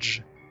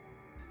village!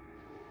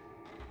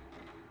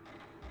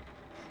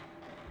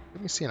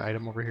 Let me see an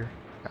item over here.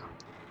 Yeah.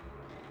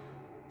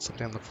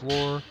 Something on the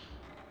floor.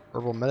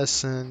 Herbal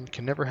medicine.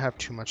 Can never have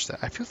too much that.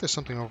 I feel like there's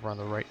something over on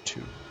the right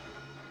too.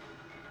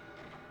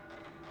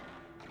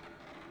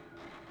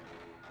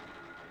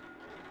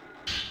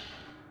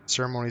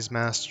 Ceremony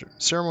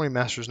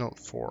Master's Note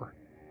 4.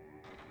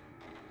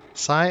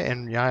 Sai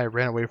and Yai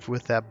ran away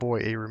with that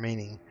boy, a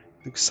remaining.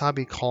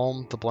 Luxabi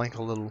calmed the blank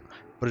a little,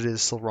 but it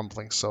is still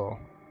rumbling, so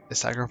they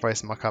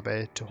sacrificed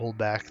Makabe to hold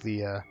back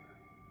the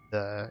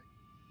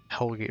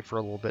Hellgate for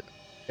a little bit.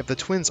 If the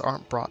twins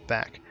aren't brought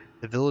back,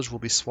 the village will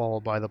be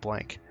swallowed by the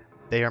blank.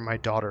 They are my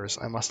daughters.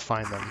 I must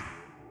find them.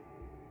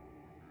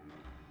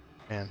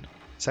 Man,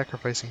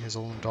 sacrificing his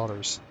own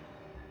daughters.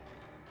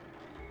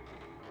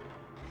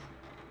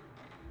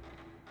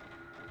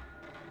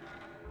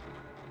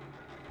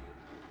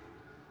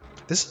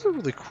 This is a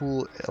really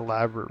cool,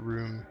 elaborate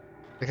room.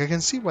 Like, I can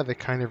see why they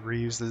kind of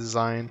reused the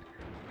design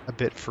a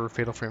bit for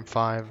Fatal Frame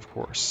 5, of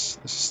course.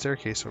 There's a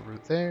staircase over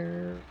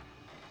there.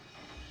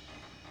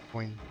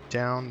 Going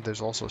down,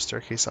 there's also a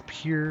staircase up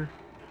here.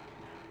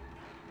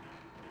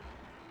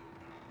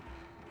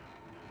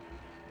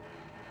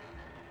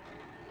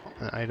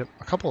 An item,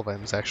 a couple of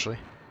items, actually.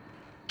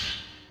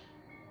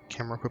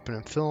 camera equipment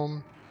and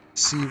film.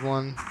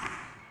 C1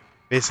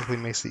 basically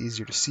makes it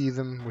easier to see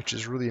them, which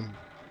is really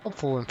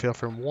helpful in Fatal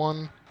Frame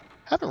 1.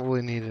 Haven't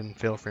really needed in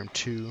Fatal Frame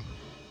 2.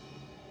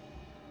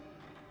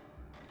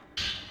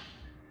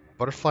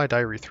 Butterfly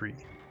Diary 3.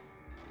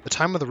 The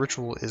time of the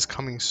ritual is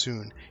coming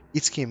soon.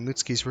 Itsuki and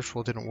Mutsuki's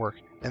ritual didn't work,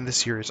 and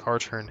this year is our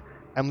turn.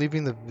 I'm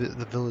leaving the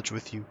village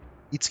with you.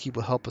 Itsuki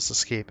will help us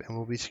escape, and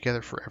we'll be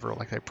together forever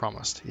like I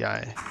promised.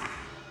 Yeah.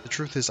 The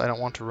truth is I don't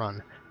want to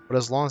run, but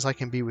as long as I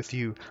can be with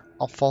you,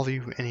 I'll follow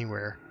you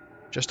anywhere.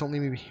 Just don't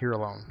leave me here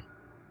alone.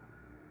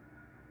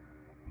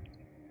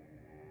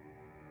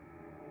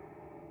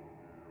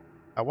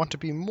 I want to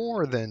be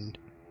more than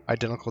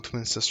identical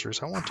twin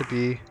sisters. I want to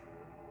be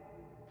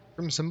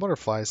crimson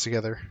butterflies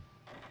together.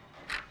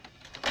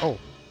 Oh.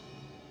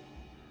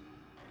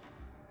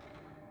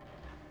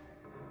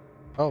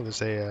 Oh,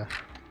 there's a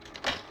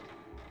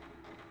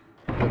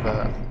bit of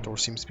a door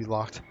seems to be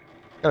locked.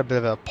 Got a bit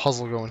of a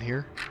puzzle going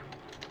here.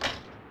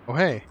 Oh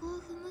hey.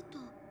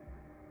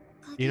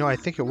 You know, I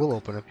think it will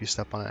open if you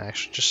step on it,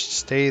 actually. Just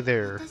stay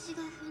there.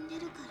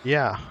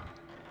 Yeah.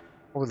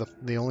 Or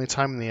the only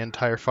time in the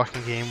entire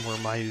fucking game where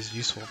Mai is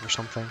useful for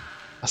something,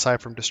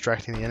 aside from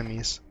distracting the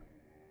enemies.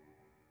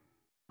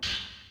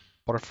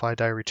 Butterfly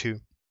Diary 2.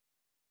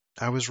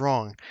 I was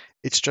wrong.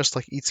 It's just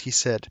like Itsuki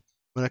said.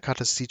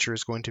 Munakata's teacher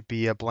is going to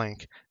be a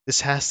blank.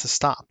 This has to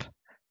stop.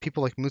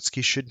 People like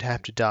Mutsuki shouldn't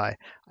have to die.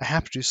 I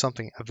have to do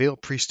something. A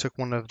veiled priest took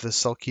one of the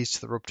cell keys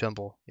to the rope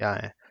temple.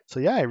 Yeah. So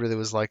yeah, I really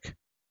was like,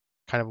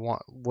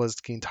 was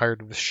getting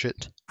tired of this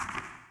shit.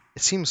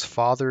 It seems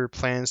Father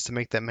plans to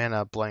make that man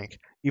a blank.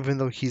 Even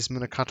though he's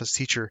Munakata's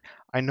teacher,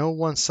 I know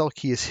one cell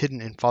key is hidden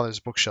in Father's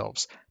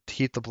bookshelves. To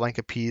keep the blank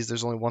appeased,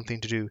 there's only one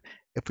thing to do.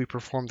 If we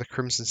perform the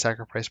Crimson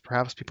Sacrifice,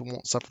 perhaps people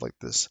won't suffer like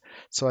this.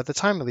 So at the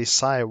time, at least,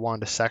 Saya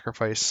wanted to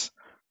sacrifice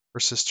her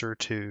sister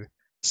to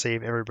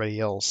save everybody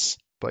else.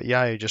 But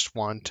Yaya just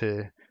wanted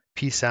to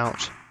peace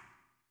out.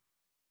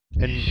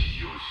 And...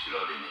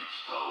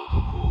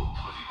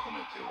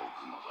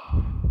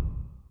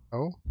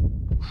 Oh?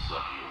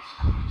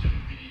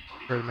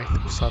 Try to make the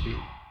wasabi.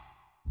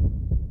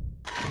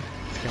 I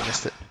think I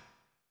missed it.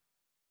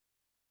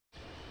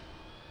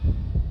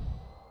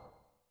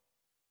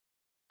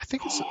 I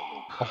think it's...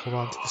 I'll hold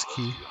on to this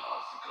key.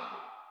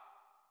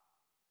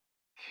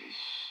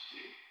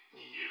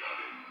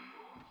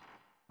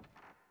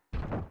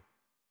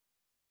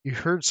 You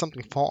heard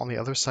something fall on the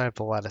other side of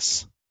the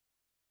lattice.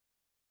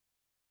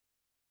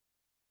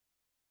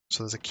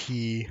 So there's a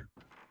key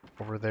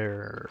over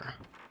there.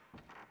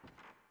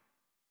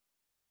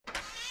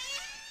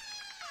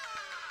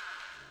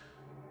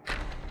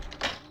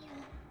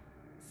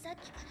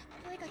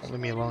 Don't leave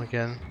me alone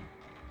again.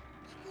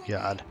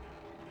 God.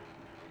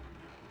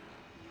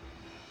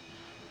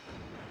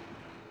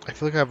 I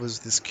feel like I was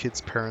this kid's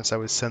parents. I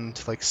would send them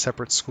to like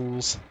separate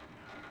schools.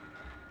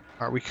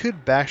 Alright, we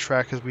could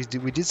backtrack because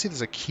we did see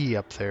there's a key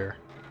up there.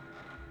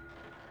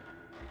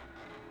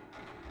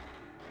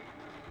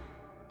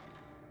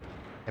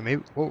 And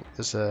maybe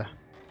there's a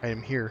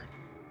item here.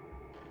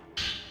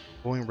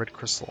 Glowing red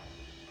crystal.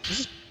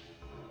 This is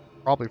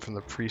probably from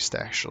the priest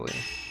actually.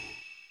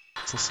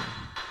 Let's listen.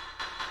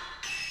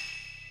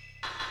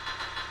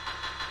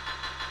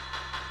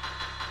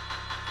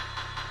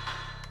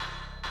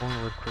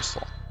 Glowing red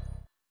crystal.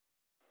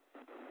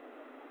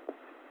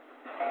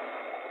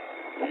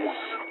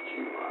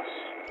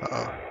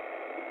 Uh-oh.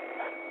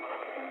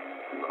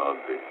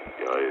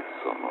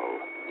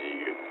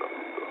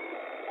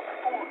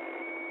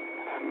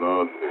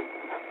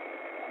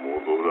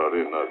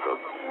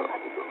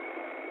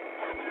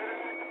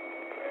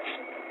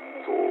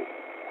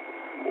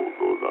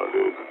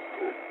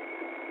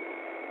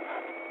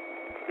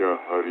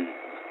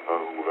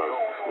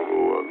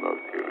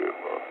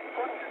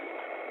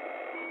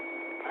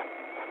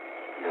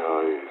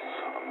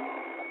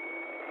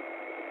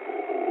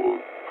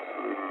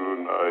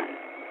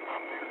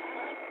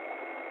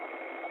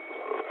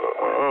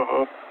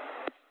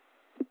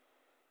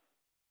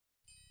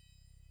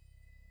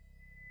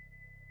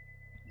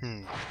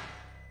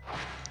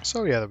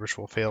 So yeah, the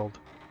ritual failed.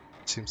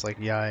 Seems like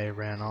Yae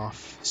ran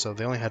off, so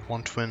they only had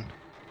one twin.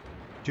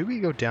 Do we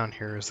go down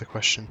here is the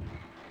question.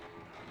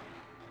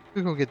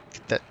 We go get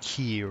that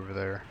key over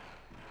there.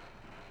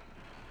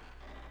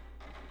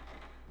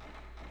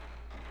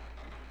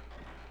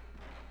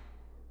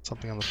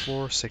 Something on the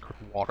floor, sacred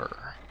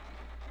water.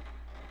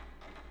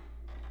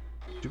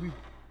 Do we...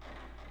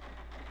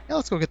 Yeah,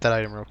 let's go get that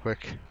item real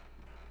quick.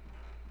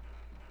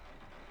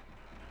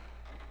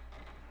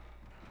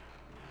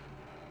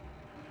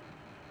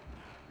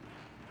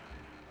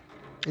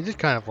 It did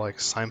kind of like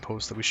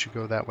signpost that we should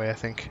go that way, I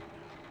think.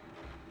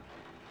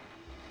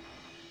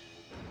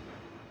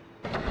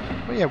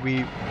 But yeah,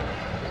 we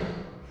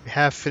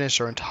have finished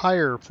our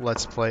entire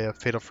Let's Play of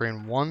Fatal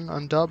Frame 1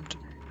 Undubbed,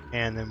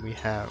 and then we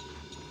have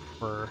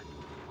for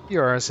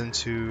PRs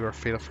into our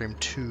Fatal Frame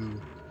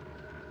 2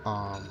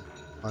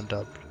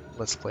 Undubbed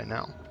Let's Play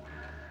now.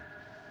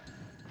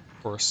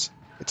 Of course,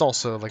 it's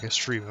also like a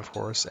stream, of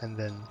course, and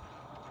then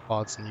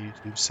VODs on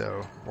YouTube,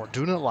 so we're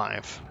doing it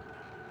live.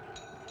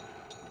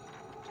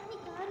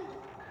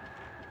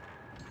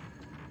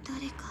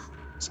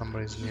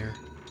 Somebody's near.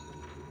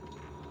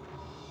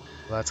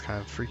 Well, that's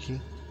kind of freaky.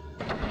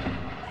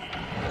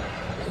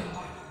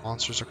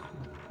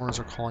 Corners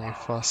are calling a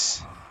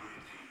fuss.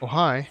 Oh,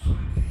 hi.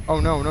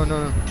 Oh, no, no,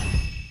 no, no.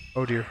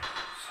 Oh, dear.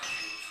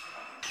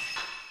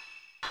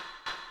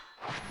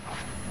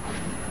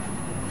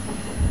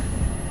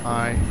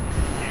 Hi.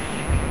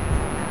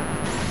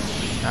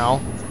 Ow.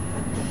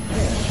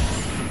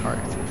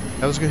 Alright.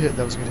 That was a good hit,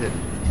 that was a good hit.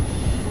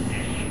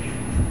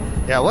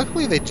 Yeah,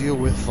 luckily they deal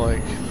with,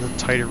 like, the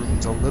tighter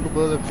rooms a little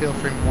bit than Fatal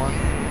Frame 1.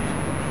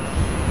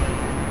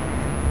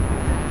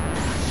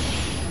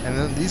 And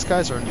then these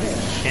guys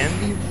can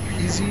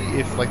be easy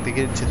if, like, they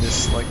get into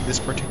this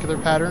particular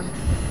pattern,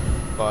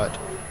 but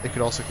they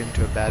could also get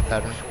into a bad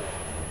pattern.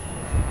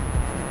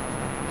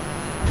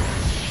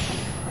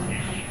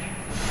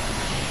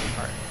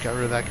 Alright, got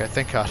rid of that guy,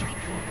 thank God.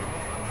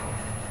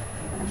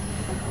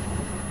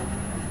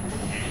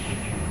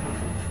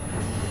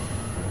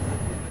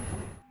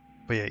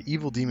 But yeah,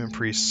 evil demon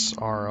priests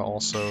are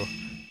also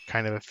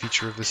kind of a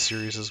feature of this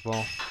series as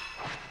well.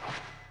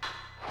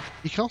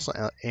 You can also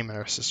aim at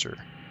our sister.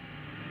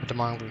 A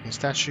demonic looking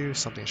statue,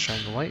 something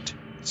shining the light,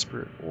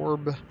 spirit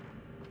orb.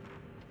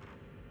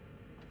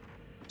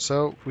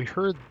 So, we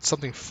heard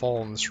something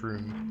fall in this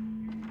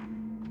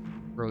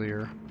room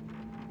earlier.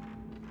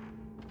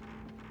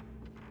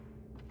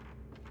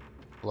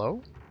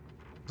 Hello?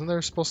 Isn't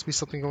there supposed to be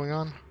something going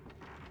on?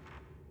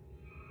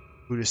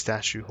 Buddha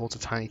statue holds a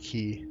tiny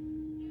key.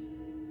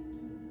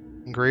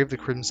 Engrave the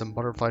crimson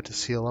butterfly to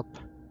seal up.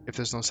 If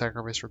there's no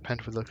sacrifice,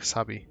 repent with the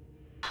kasabi.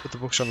 Put the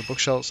books on the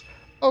bookshelves.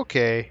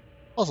 Okay.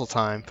 Puzzle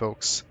time,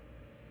 folks.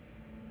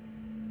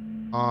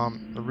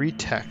 Read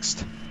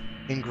text.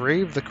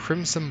 Engrave the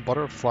crimson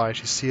butterfly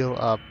to seal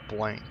up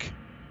blank.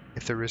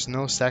 If there is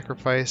no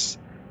sacrifice,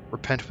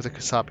 repent with the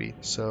kasabi.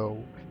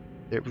 So,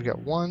 we got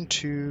 1,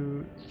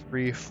 2,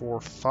 3, 4,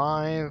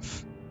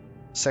 5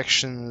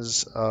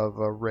 sections of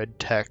red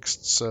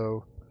text.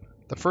 So,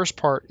 the first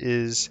part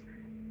is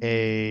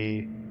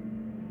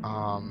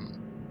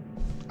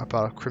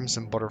about a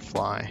crimson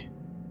butterfly.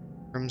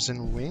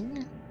 Crimson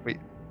wing? Wait.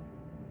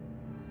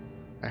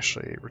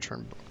 Actually,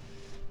 return book.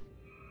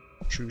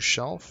 True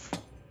shelf.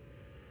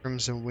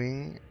 Crimson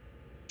wing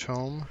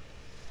tome.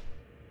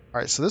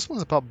 Alright, so this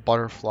one's about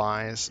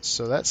butterflies,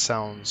 so that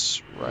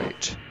sounds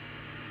right.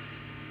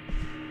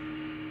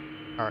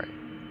 Alright.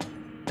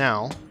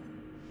 Now,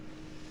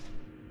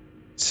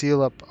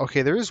 seal up.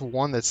 Okay, there is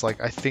one that's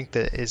like, I think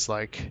that is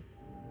like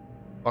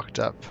fucked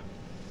up.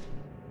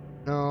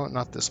 No,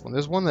 not this one.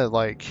 There's one that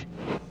like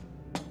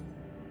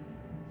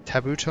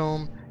taboo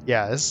tome.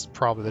 Yeah, this is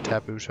probably the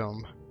taboo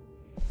tome.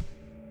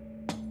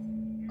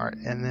 Alright,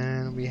 and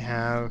then we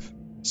have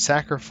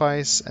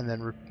sacrifice and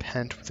then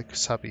repent with the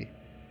kasabi.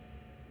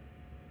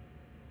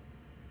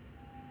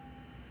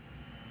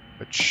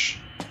 Which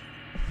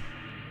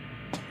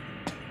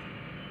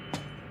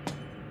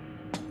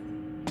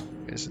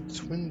is a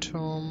twin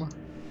tome.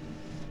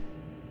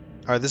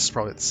 Alright, this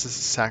is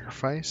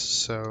sacrifice,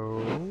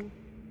 so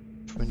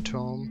twin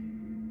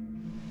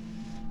tome.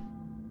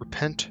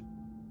 Repent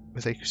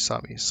with a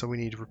kasabi, so we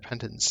need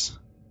repentance.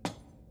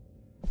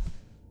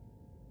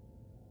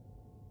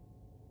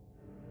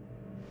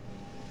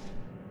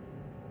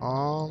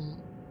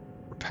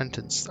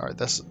 Repentance. Alright,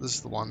 this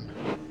is the one.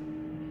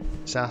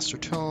 Disaster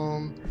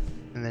tome,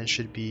 and then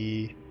should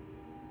be.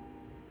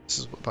 This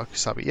is about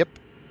kasabi. Yep.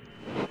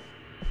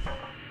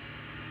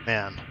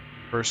 Man,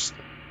 first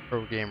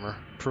pro gamer,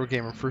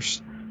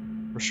 first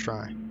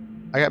try.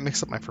 I got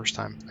mixed up my first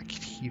time. A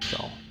key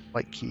fell,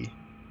 light key.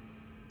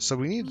 So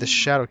we need the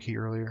shadow key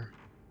earlier.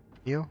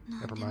 You?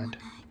 Never mind.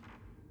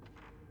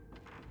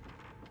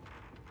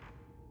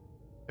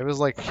 It was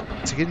like,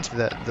 to get into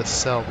the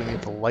cell, we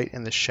need the light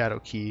and the shadow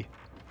key.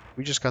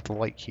 We just got the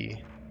light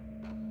key.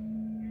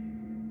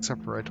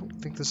 Except for I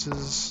don't think this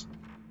is...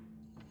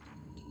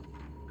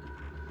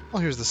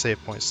 Well, here's the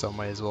save point, so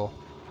might as well.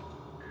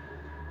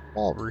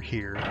 While we're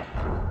here.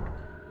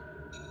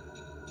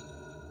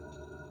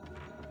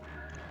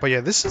 But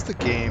yeah, this is the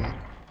game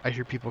I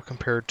hear people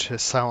compare to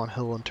Silent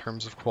Hill in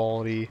terms of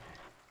quality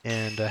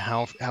and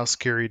how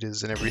scary it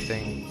is and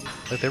everything.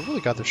 Like, they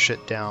really got their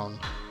shit down,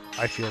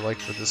 I feel like,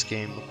 for this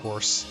game, of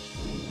course.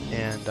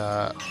 And,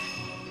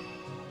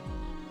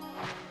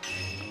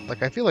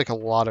 like, I feel like a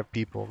lot of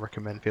people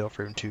recommend Fatal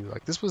Frame 2.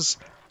 Like, this was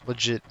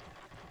legit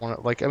one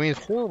of, like, I mean,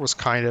 horror was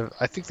kind of,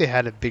 I think they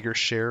had a bigger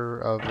share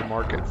of the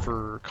market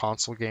for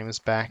console games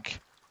back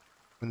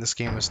when this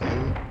game was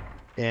new.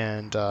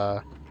 And,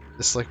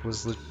 this, like,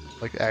 was,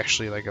 like,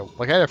 actually, like,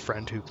 I had a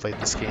friend who played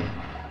this game.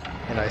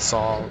 And I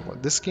saw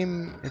this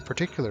game in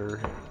particular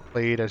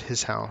played at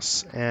his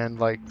house. And,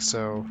 like,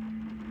 so...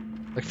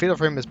 Like, Fatal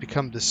Frame has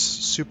become this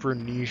super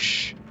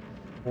niche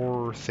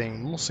horror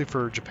thing, mostly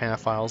for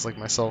Japanophiles like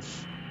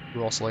myself,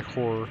 who also like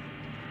horror.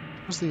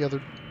 Where's the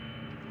other...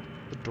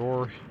 the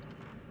door?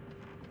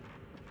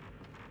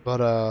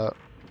 But,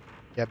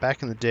 yeah,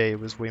 back in the day, it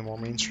was way more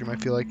mainstream, I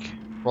feel like,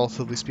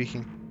 relatively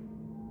speaking.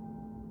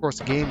 Of course,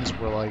 games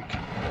were, like,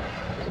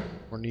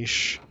 more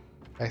niche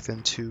back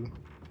then, too.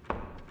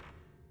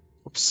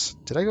 Oops.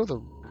 Did I go the...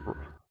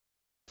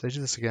 Did I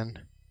do this again?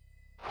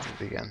 Do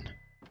it again.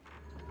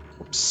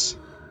 Oops.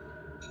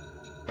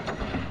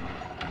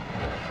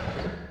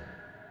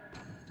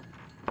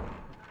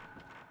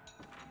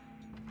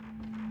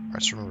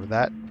 Alright, so remember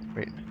that.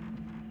 Wait.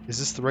 Is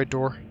this the right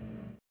door?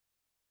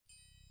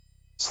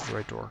 This is the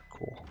right door.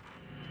 Cool.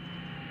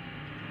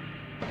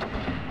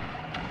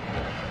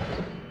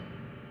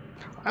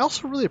 I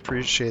also really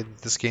appreciate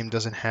that this game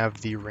doesn't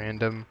have the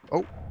random...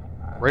 Oh!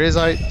 Right as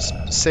I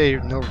say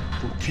no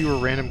fewer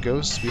random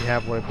ghosts, we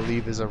have what I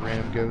believe is a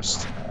random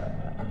ghost.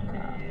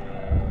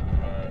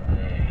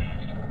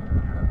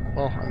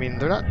 Well, I mean,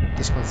 they're not...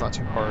 This one's not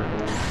too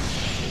hard.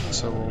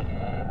 So...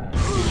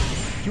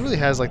 He really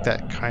has like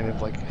that kind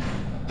of like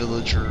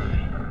villager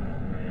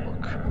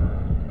look.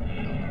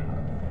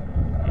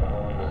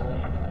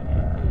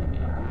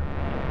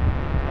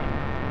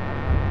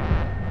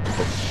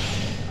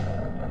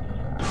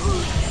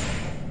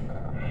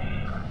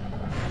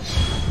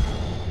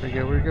 Where'd he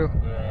go? Where'd he go?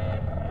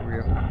 There we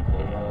go.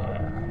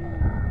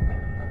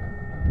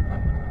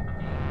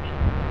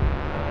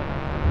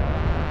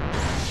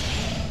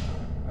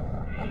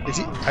 Is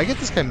he? I get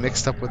this guy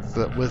mixed up with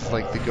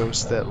like the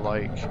ghost that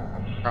like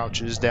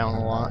crouches down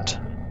a lot.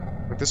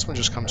 Like this one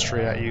just comes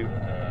straight at you.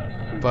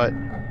 But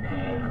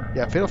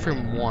yeah, Fatal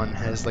Frame 1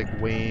 has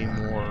like way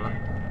more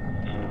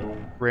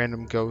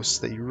random ghosts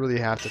that you really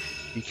have to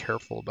be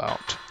careful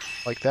about.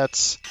 Like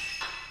that's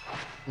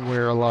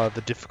where a lot of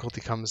the difficulty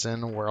comes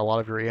in, where a lot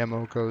of your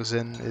ammo goes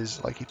in,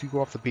 is like if you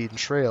go off the beaten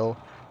trail,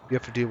 you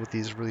have to deal with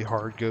these really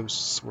hard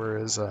ghosts,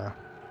 whereas like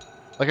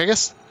I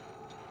guess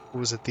what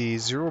was it, the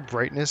Zero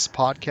Brightness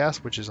podcast,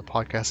 which is a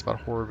podcast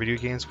about horror video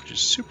games, which is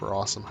super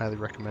awesome, highly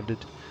recommended.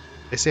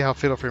 They say how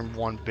Fatal Frame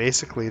 1,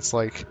 basically it's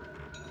like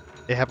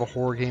they have a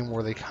horror game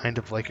where they kind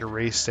of like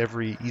erased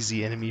every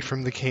easy enemy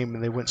from the game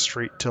and they went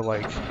straight to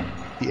like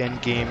the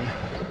end game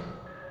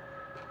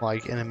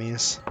like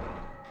enemies.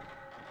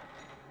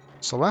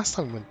 So last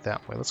time we went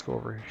that way. Let's go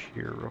over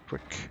here real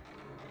quick.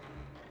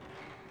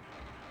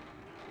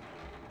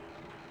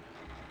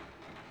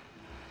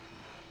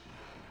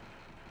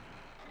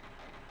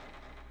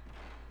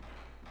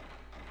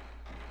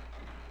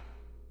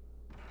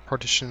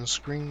 Partition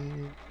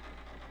screen.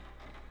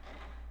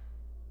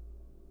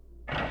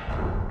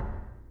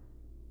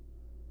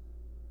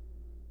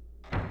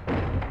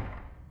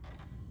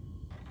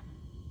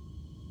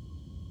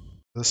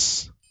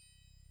 This.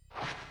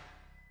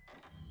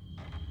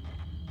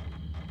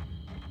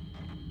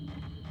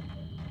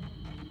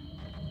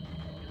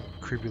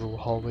 Creepy little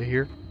hallway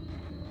here.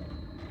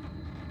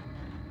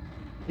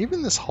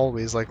 Even this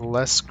hallway is like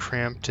less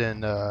cramped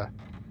and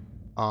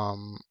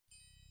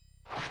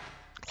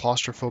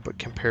claustrophobic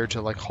compared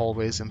to like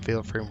hallways in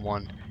Fatal Frame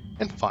 1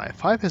 and 5.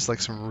 5 has like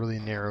some really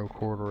narrow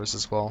corridors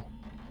as well.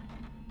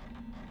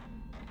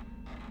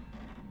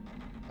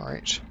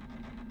 Alright.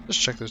 Let's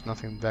check there's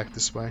nothing back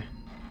this way.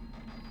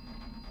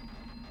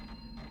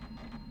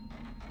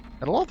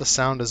 And a lot of the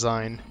sound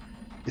design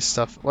is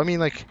stuff... I mean,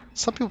 like,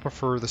 some people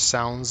prefer the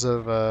sounds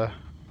of,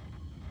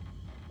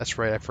 That's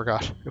right, I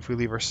forgot. If we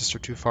leave our sister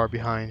too far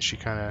behind, she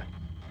kind of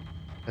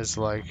is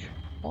like,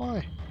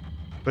 why?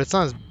 But it's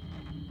not as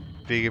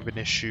big of an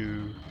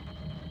issue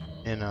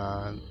in,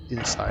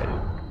 inside.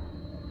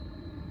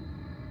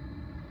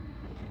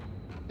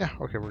 Yeah,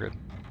 okay, we're good.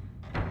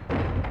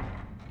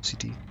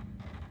 CT.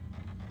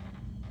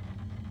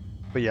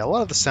 But yeah, a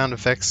lot of the sound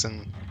effects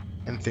and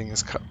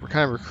things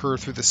kind of recur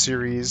through the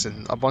series,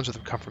 and a bunch of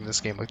them come from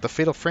this game. Like the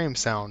Fatal Frame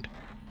sound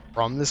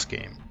from this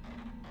game.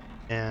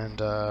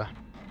 And,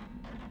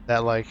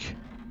 that, like,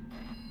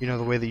 you know,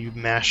 the way that you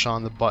mash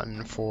on the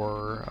button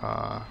for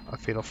a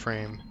Fatal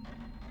Frame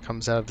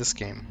comes out of this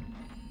game.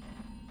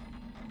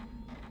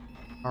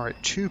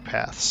 Alright, 2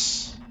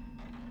 paths.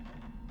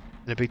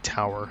 And a big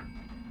tower.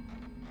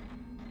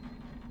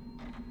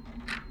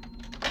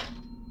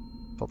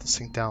 Felt this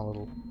sink down a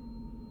little.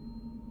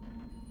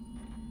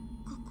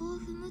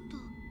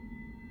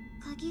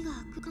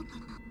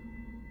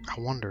 I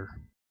wonder.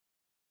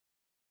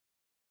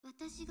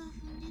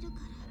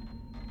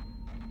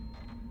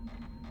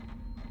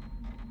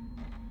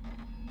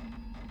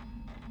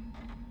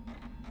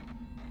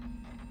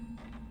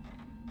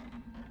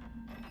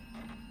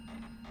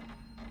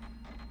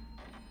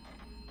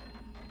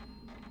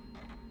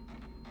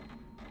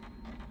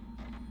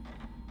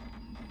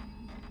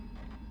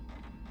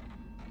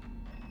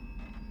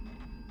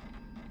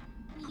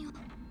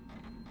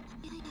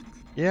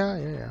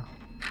 Yeah.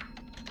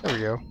 There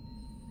we go.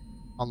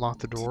 Unlock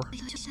the door.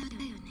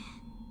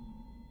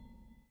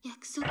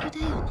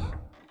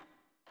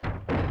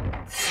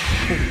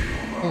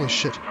 Oh, holy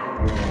shit.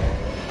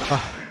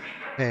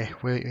 Hey,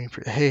 wait,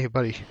 hey,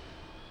 buddy.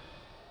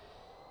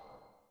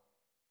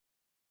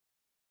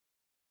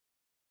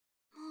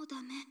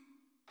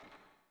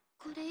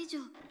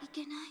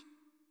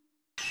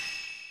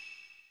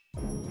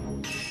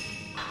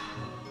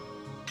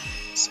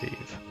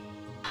 Save.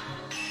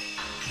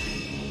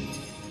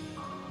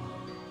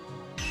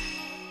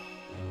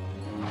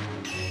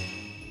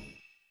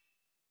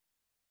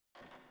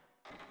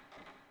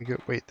 We go.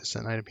 Wait, there's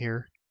an item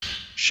here.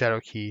 Shadow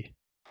key.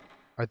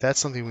 Alright, that's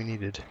something we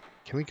needed.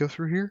 Can we go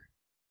through here?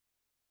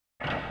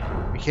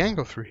 We can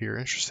go through here.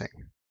 Interesting.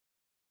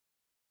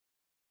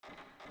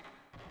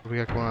 What do we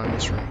got going on in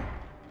this room?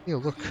 Yo,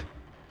 look.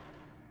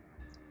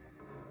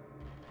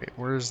 Wait,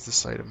 where is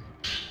this item?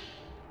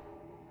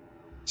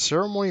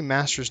 Ceremony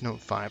Master's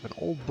Note 5. An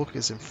old book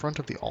is in front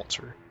of the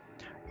altar.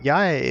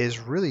 Yae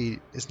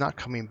is not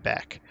coming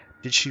back.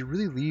 Did she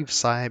really leave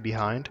Sai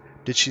behind?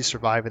 Did she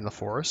survive in the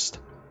forest?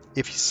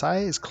 If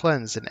Sai is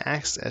cleansed and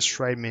acts as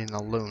Shrine Maiden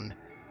alone,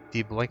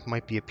 the blank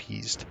might be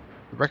appeased.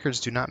 The records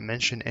do not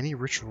mention any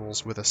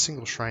rituals with a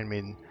single Shrine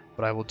Maiden,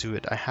 but I will do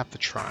it. I have to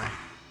try.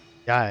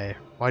 Yae,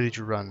 why did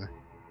you run?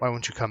 Why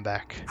won't you come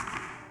back?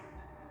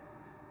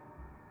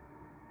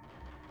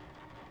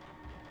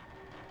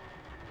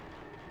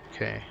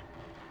 Okay.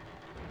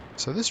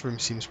 So this room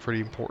seems pretty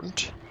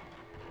important.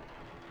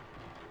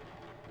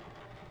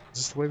 Is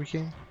this the way we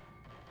came?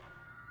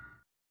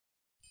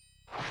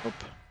 Nope.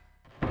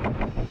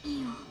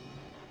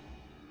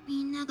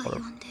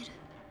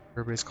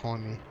 Everybody's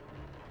calling me.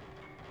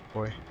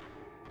 Boy.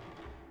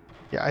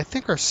 Yeah, I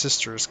think our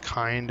sister's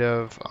kind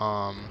of,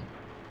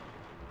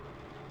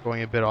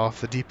 going a bit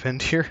off the deep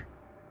end here.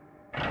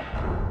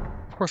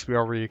 Of course, we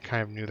already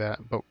kind of knew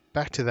that, but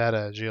back to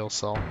that jail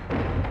cell.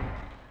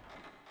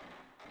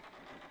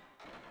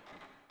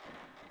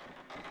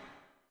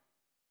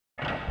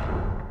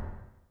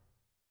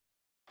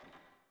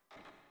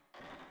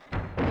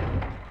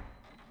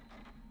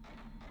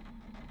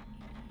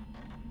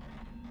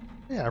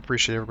 Yeah, I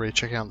appreciate everybody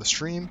checking out the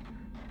stream,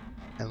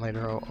 and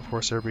later, of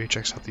course, everybody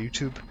checks out the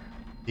YouTube.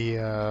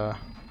 If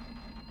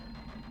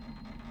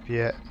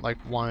you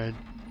wanted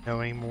to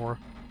know any more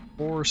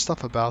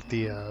stuff about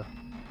the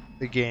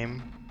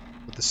game,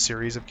 with the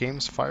series of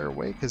games, fire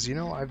away, because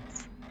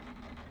I've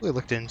really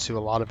looked into a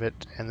lot of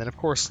it, and then of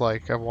course,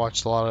 I've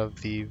watched a lot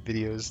of the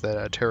videos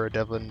that Tara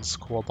Devlin's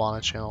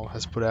Kowabana channel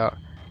has put out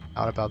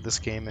about this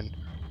game, and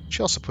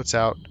she also puts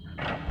out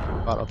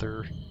about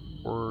other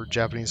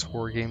Japanese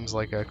horror games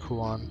like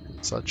Kuon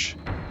and such.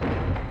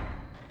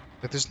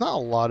 But there's not a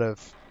lot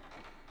of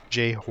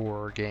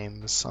J-horror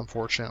games,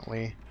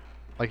 unfortunately.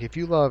 If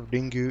you love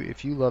Ringu,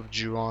 if you love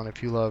Ju-on,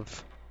 if you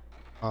love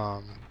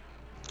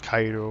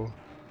Kairo,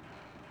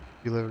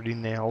 if you love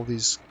Rinne, all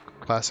these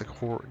classic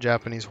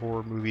Japanese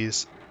horror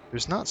movies,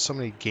 there's not so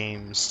many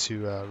games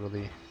to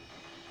really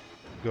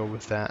go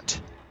with that.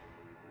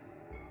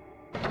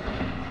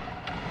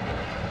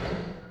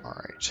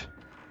 Alright.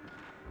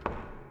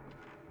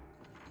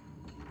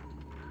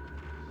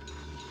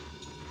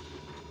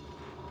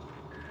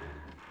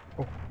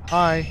 Oh,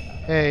 hi.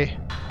 Hey,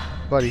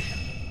 buddy.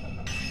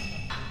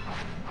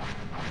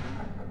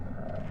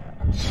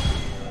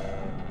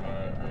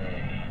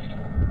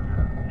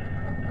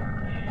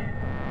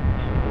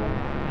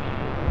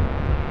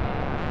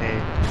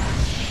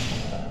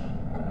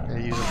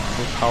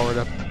 Powered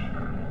up,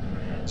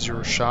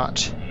 0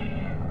 shot.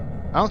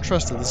 I don't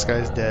trust that this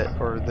guy's dead,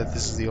 or that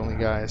this is the only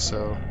guy,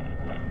 so...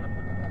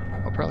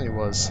 Well, apparently it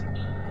was.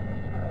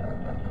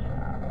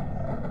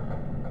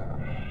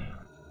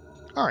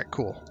 Alright,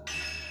 cool.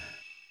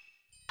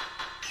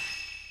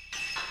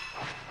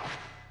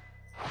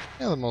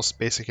 Yeah, the most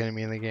basic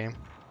enemy in the game.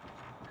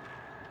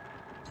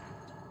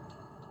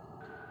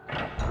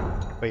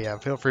 But yeah,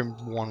 Fatal Frame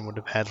 1 would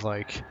have had,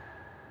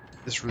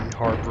 this really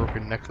hard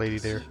broken neck lady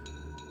there.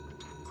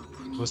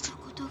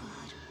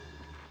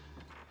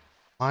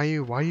 Why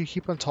you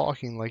keep on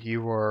talking like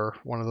you are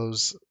one of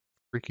those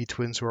freaky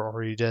twins who are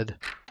already dead?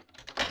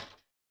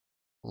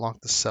 Unlock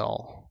the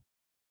cell.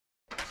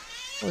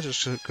 Let's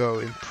just go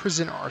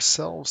imprison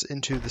ourselves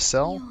into the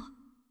cell.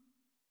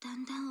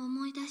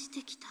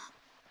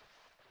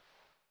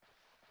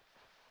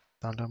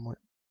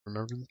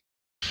 Remember?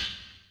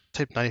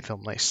 Type 90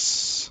 film,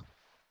 nice.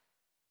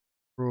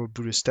 Row of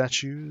Buddha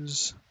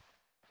statues.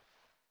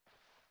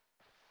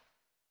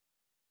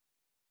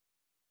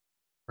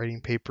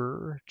 Writing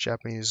paper,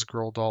 Japanese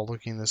girl doll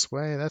looking this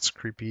way, that's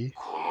creepy.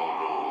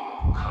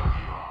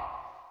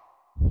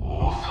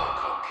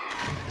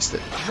 Missed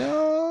it.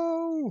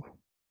 No!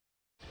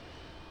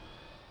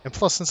 And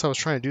plus, since I was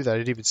trying to do that, I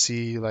didn't even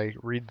see,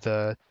 read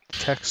the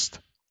text.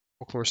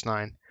 Folklorist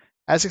 9.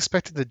 As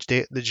expected,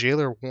 the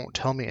jailer won't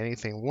tell me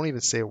anything, won't even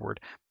say a word.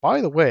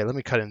 By the way, let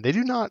me cut in. They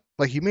do not,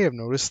 you may have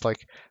noticed, they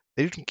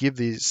didn't give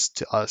these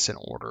to us in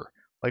order.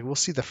 We'll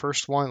see the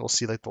first one, we'll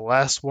see, the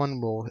last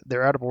one,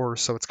 they're out of order,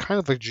 so it's kind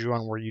of like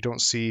Ju-on, where you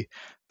don't see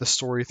the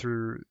story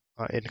through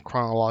in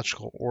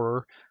chronological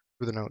order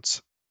through the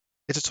notes.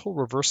 It's a total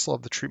reversal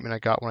of the treatment I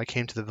got when I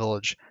came to the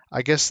village.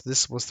 I guess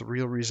this was the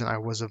real reason I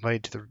was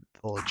invited to the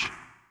village.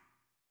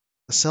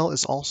 The cell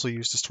is also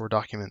used to store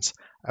documents.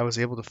 I was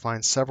able to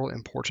find several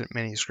important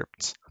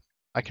manuscripts.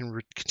 I can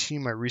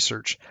continue my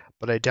research,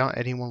 but I doubt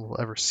anyone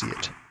will ever see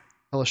it.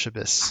 Hellish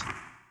Abyss.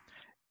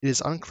 It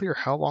is unclear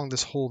how long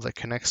this hole that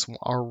connects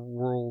our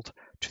world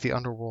to the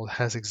underworld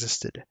has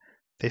existed.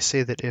 They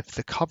say that if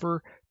the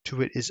cover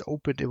to it is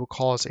opened, it will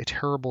cause a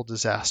terrible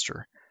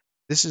disaster.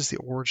 This is the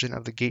origin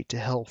of the Gate to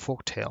Hell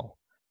folktale.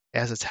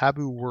 As a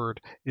taboo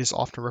word, it is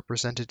often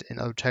represented in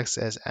other texts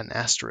as an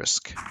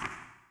asterisk.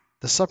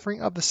 The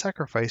suffering of the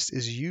sacrifice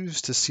is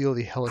used to seal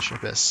the hellish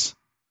abyss.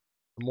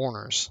 The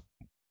mourners.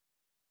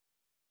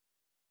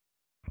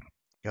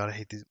 Gotta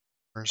hate these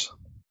mourners.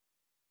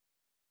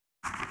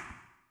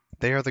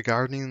 They are the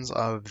guardians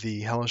of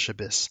the hellish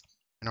abyss,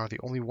 and are the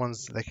only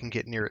ones that can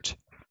get near it.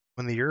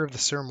 When the year of the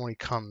ceremony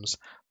comes,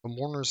 the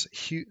mourners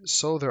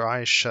sew their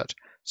eyes shut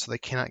so they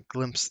cannot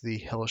glimpse the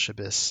hellish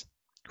abyss.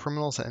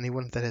 Criminals and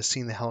anyone that has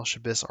seen the hellish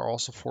abyss are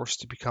also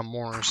forced to become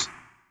mourners.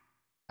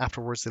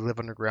 Afterwards, they live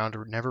underground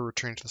or never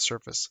return to the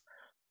surface.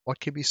 What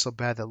could be so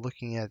bad that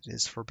looking at it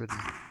is forbidden?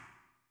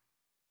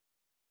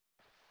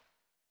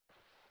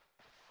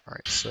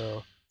 Alright,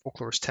 so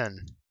Folklore's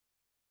 10.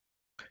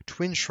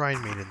 Twin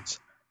Shrine Maidens.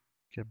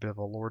 Get a bit of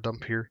a lore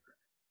dump here.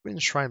 Twin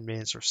Shrine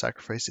Maidens are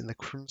sacrificed in the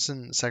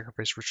Crimson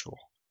Sacrifice ritual.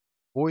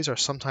 Boys are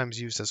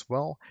sometimes used as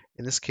well.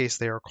 In this case,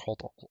 they are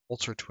called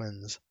altar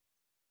twins.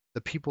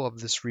 The people of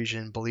this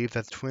region believe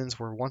that the twins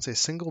were once a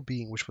single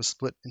being which was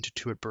split into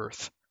two at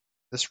birth.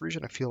 This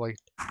region, I feel like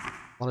a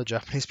lot of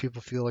Japanese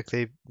people feel like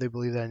they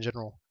believe that in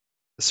general.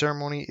 The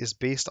ceremony is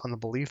based on the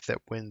belief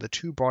that when the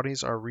two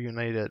bodies are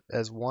reunited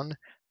as one, the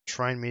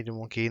Shrine Maiden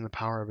will gain the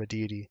power of a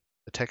deity.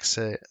 The text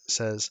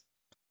says,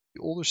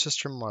 the older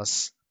sister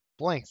must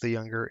blank the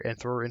younger and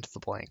throw her into the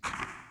blank.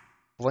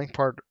 The blank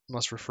part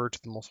must refer to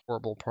the most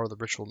horrible part of the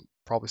ritual,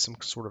 probably some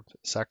sort of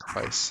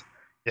sacrifice.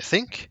 You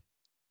think?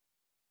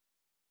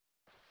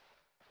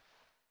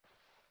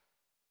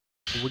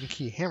 The wooden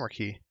key, hammer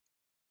key.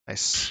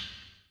 Nice.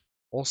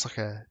 Almost like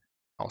a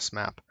house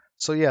map.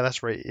 So yeah,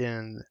 that's right.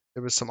 And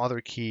there was some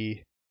other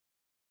key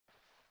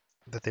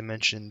that they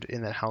mentioned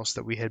in that house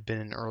that we had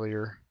been in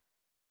earlier.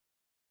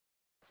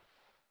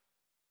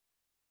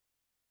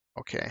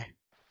 Okay.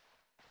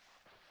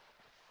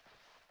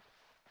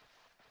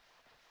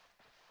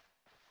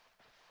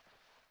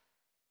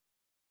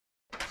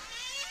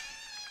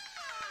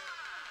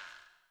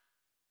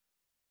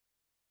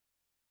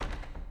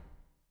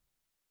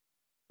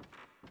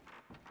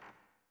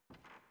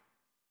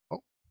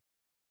 Oh.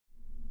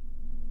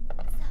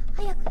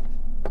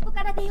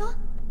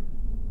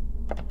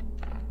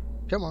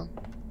 Come on.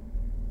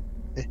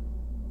 Eh.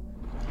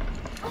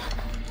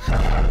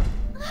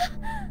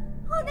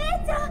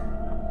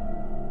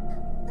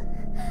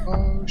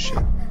 Oh shit.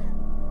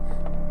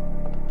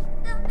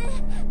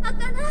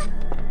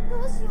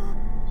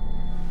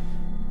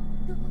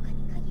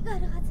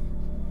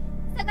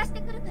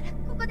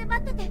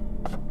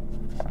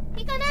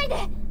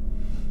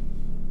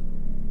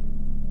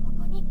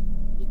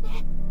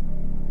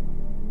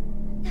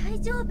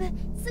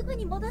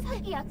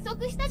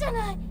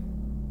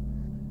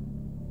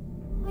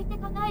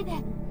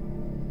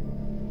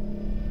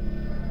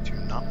 Do you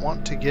not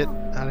want to get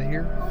out of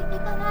here?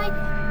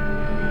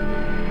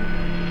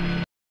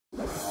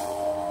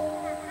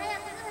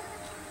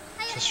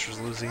 Sister's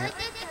losing it.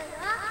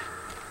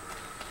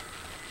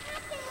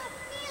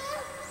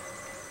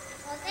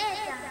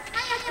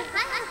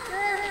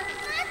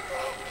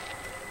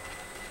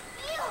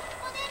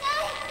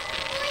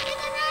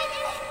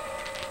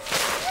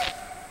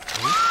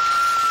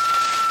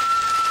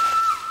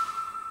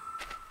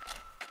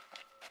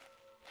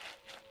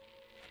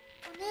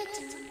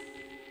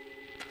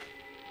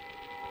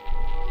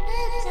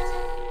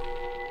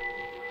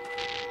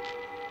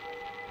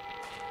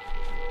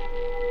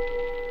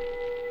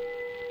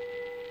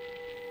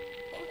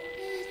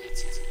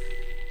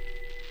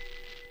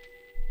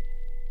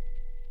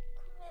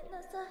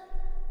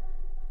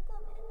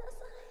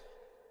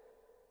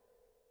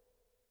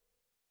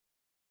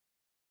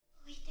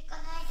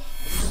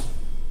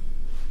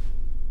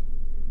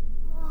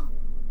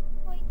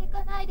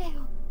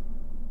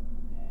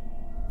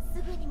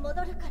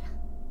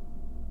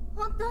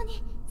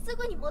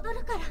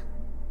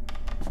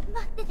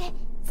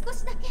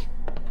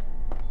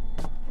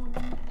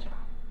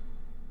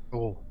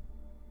 Oh,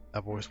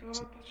 that voice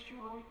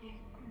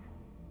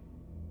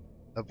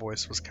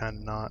was kind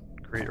of not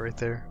great right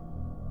there.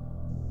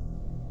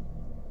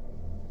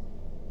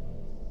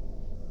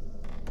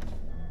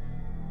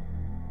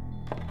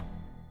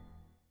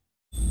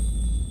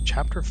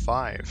 Chapter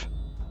 5,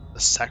 The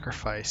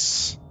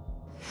Sacrifice.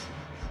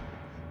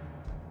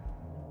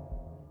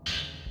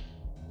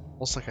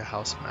 Almost like a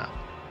house map.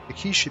 The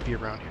key should be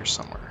around here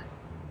somewhere.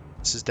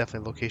 This is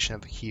definitely the location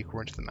of the key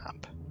according to the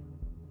map.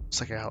 It's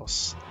like a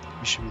house.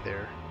 You should be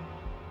there.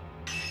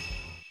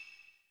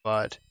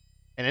 But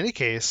in any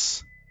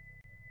case,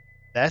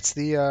 that's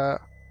the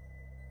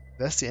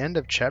end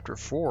of chapter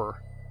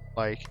 4.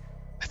 Like,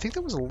 I think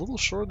that was a little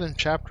shorter than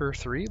chapter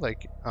 3,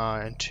 like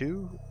and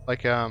 2.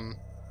 Like kind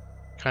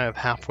of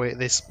halfway.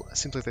 It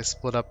seems like they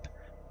split up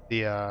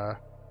the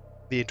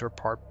intro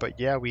part. But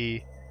yeah,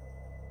 we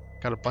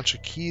got a bunch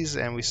of keys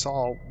and we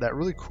saw that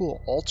really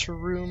cool altar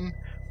room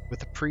with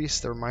the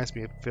priest that reminds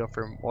me of Fatal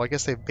Frame. Well, I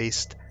guess they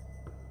based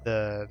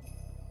the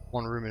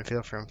one room in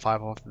Fatal Frame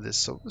 5 off of this,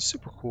 so it was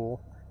super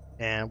cool.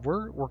 And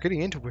we're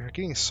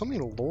getting so many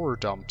lore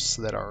dumps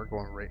that are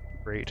going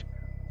great.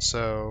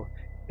 So,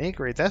 at any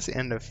rate, that's the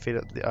end of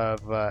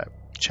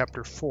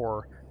chapter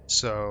 4,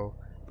 so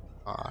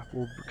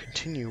we'll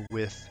continue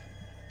with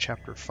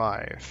chapter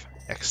 5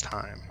 next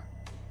time.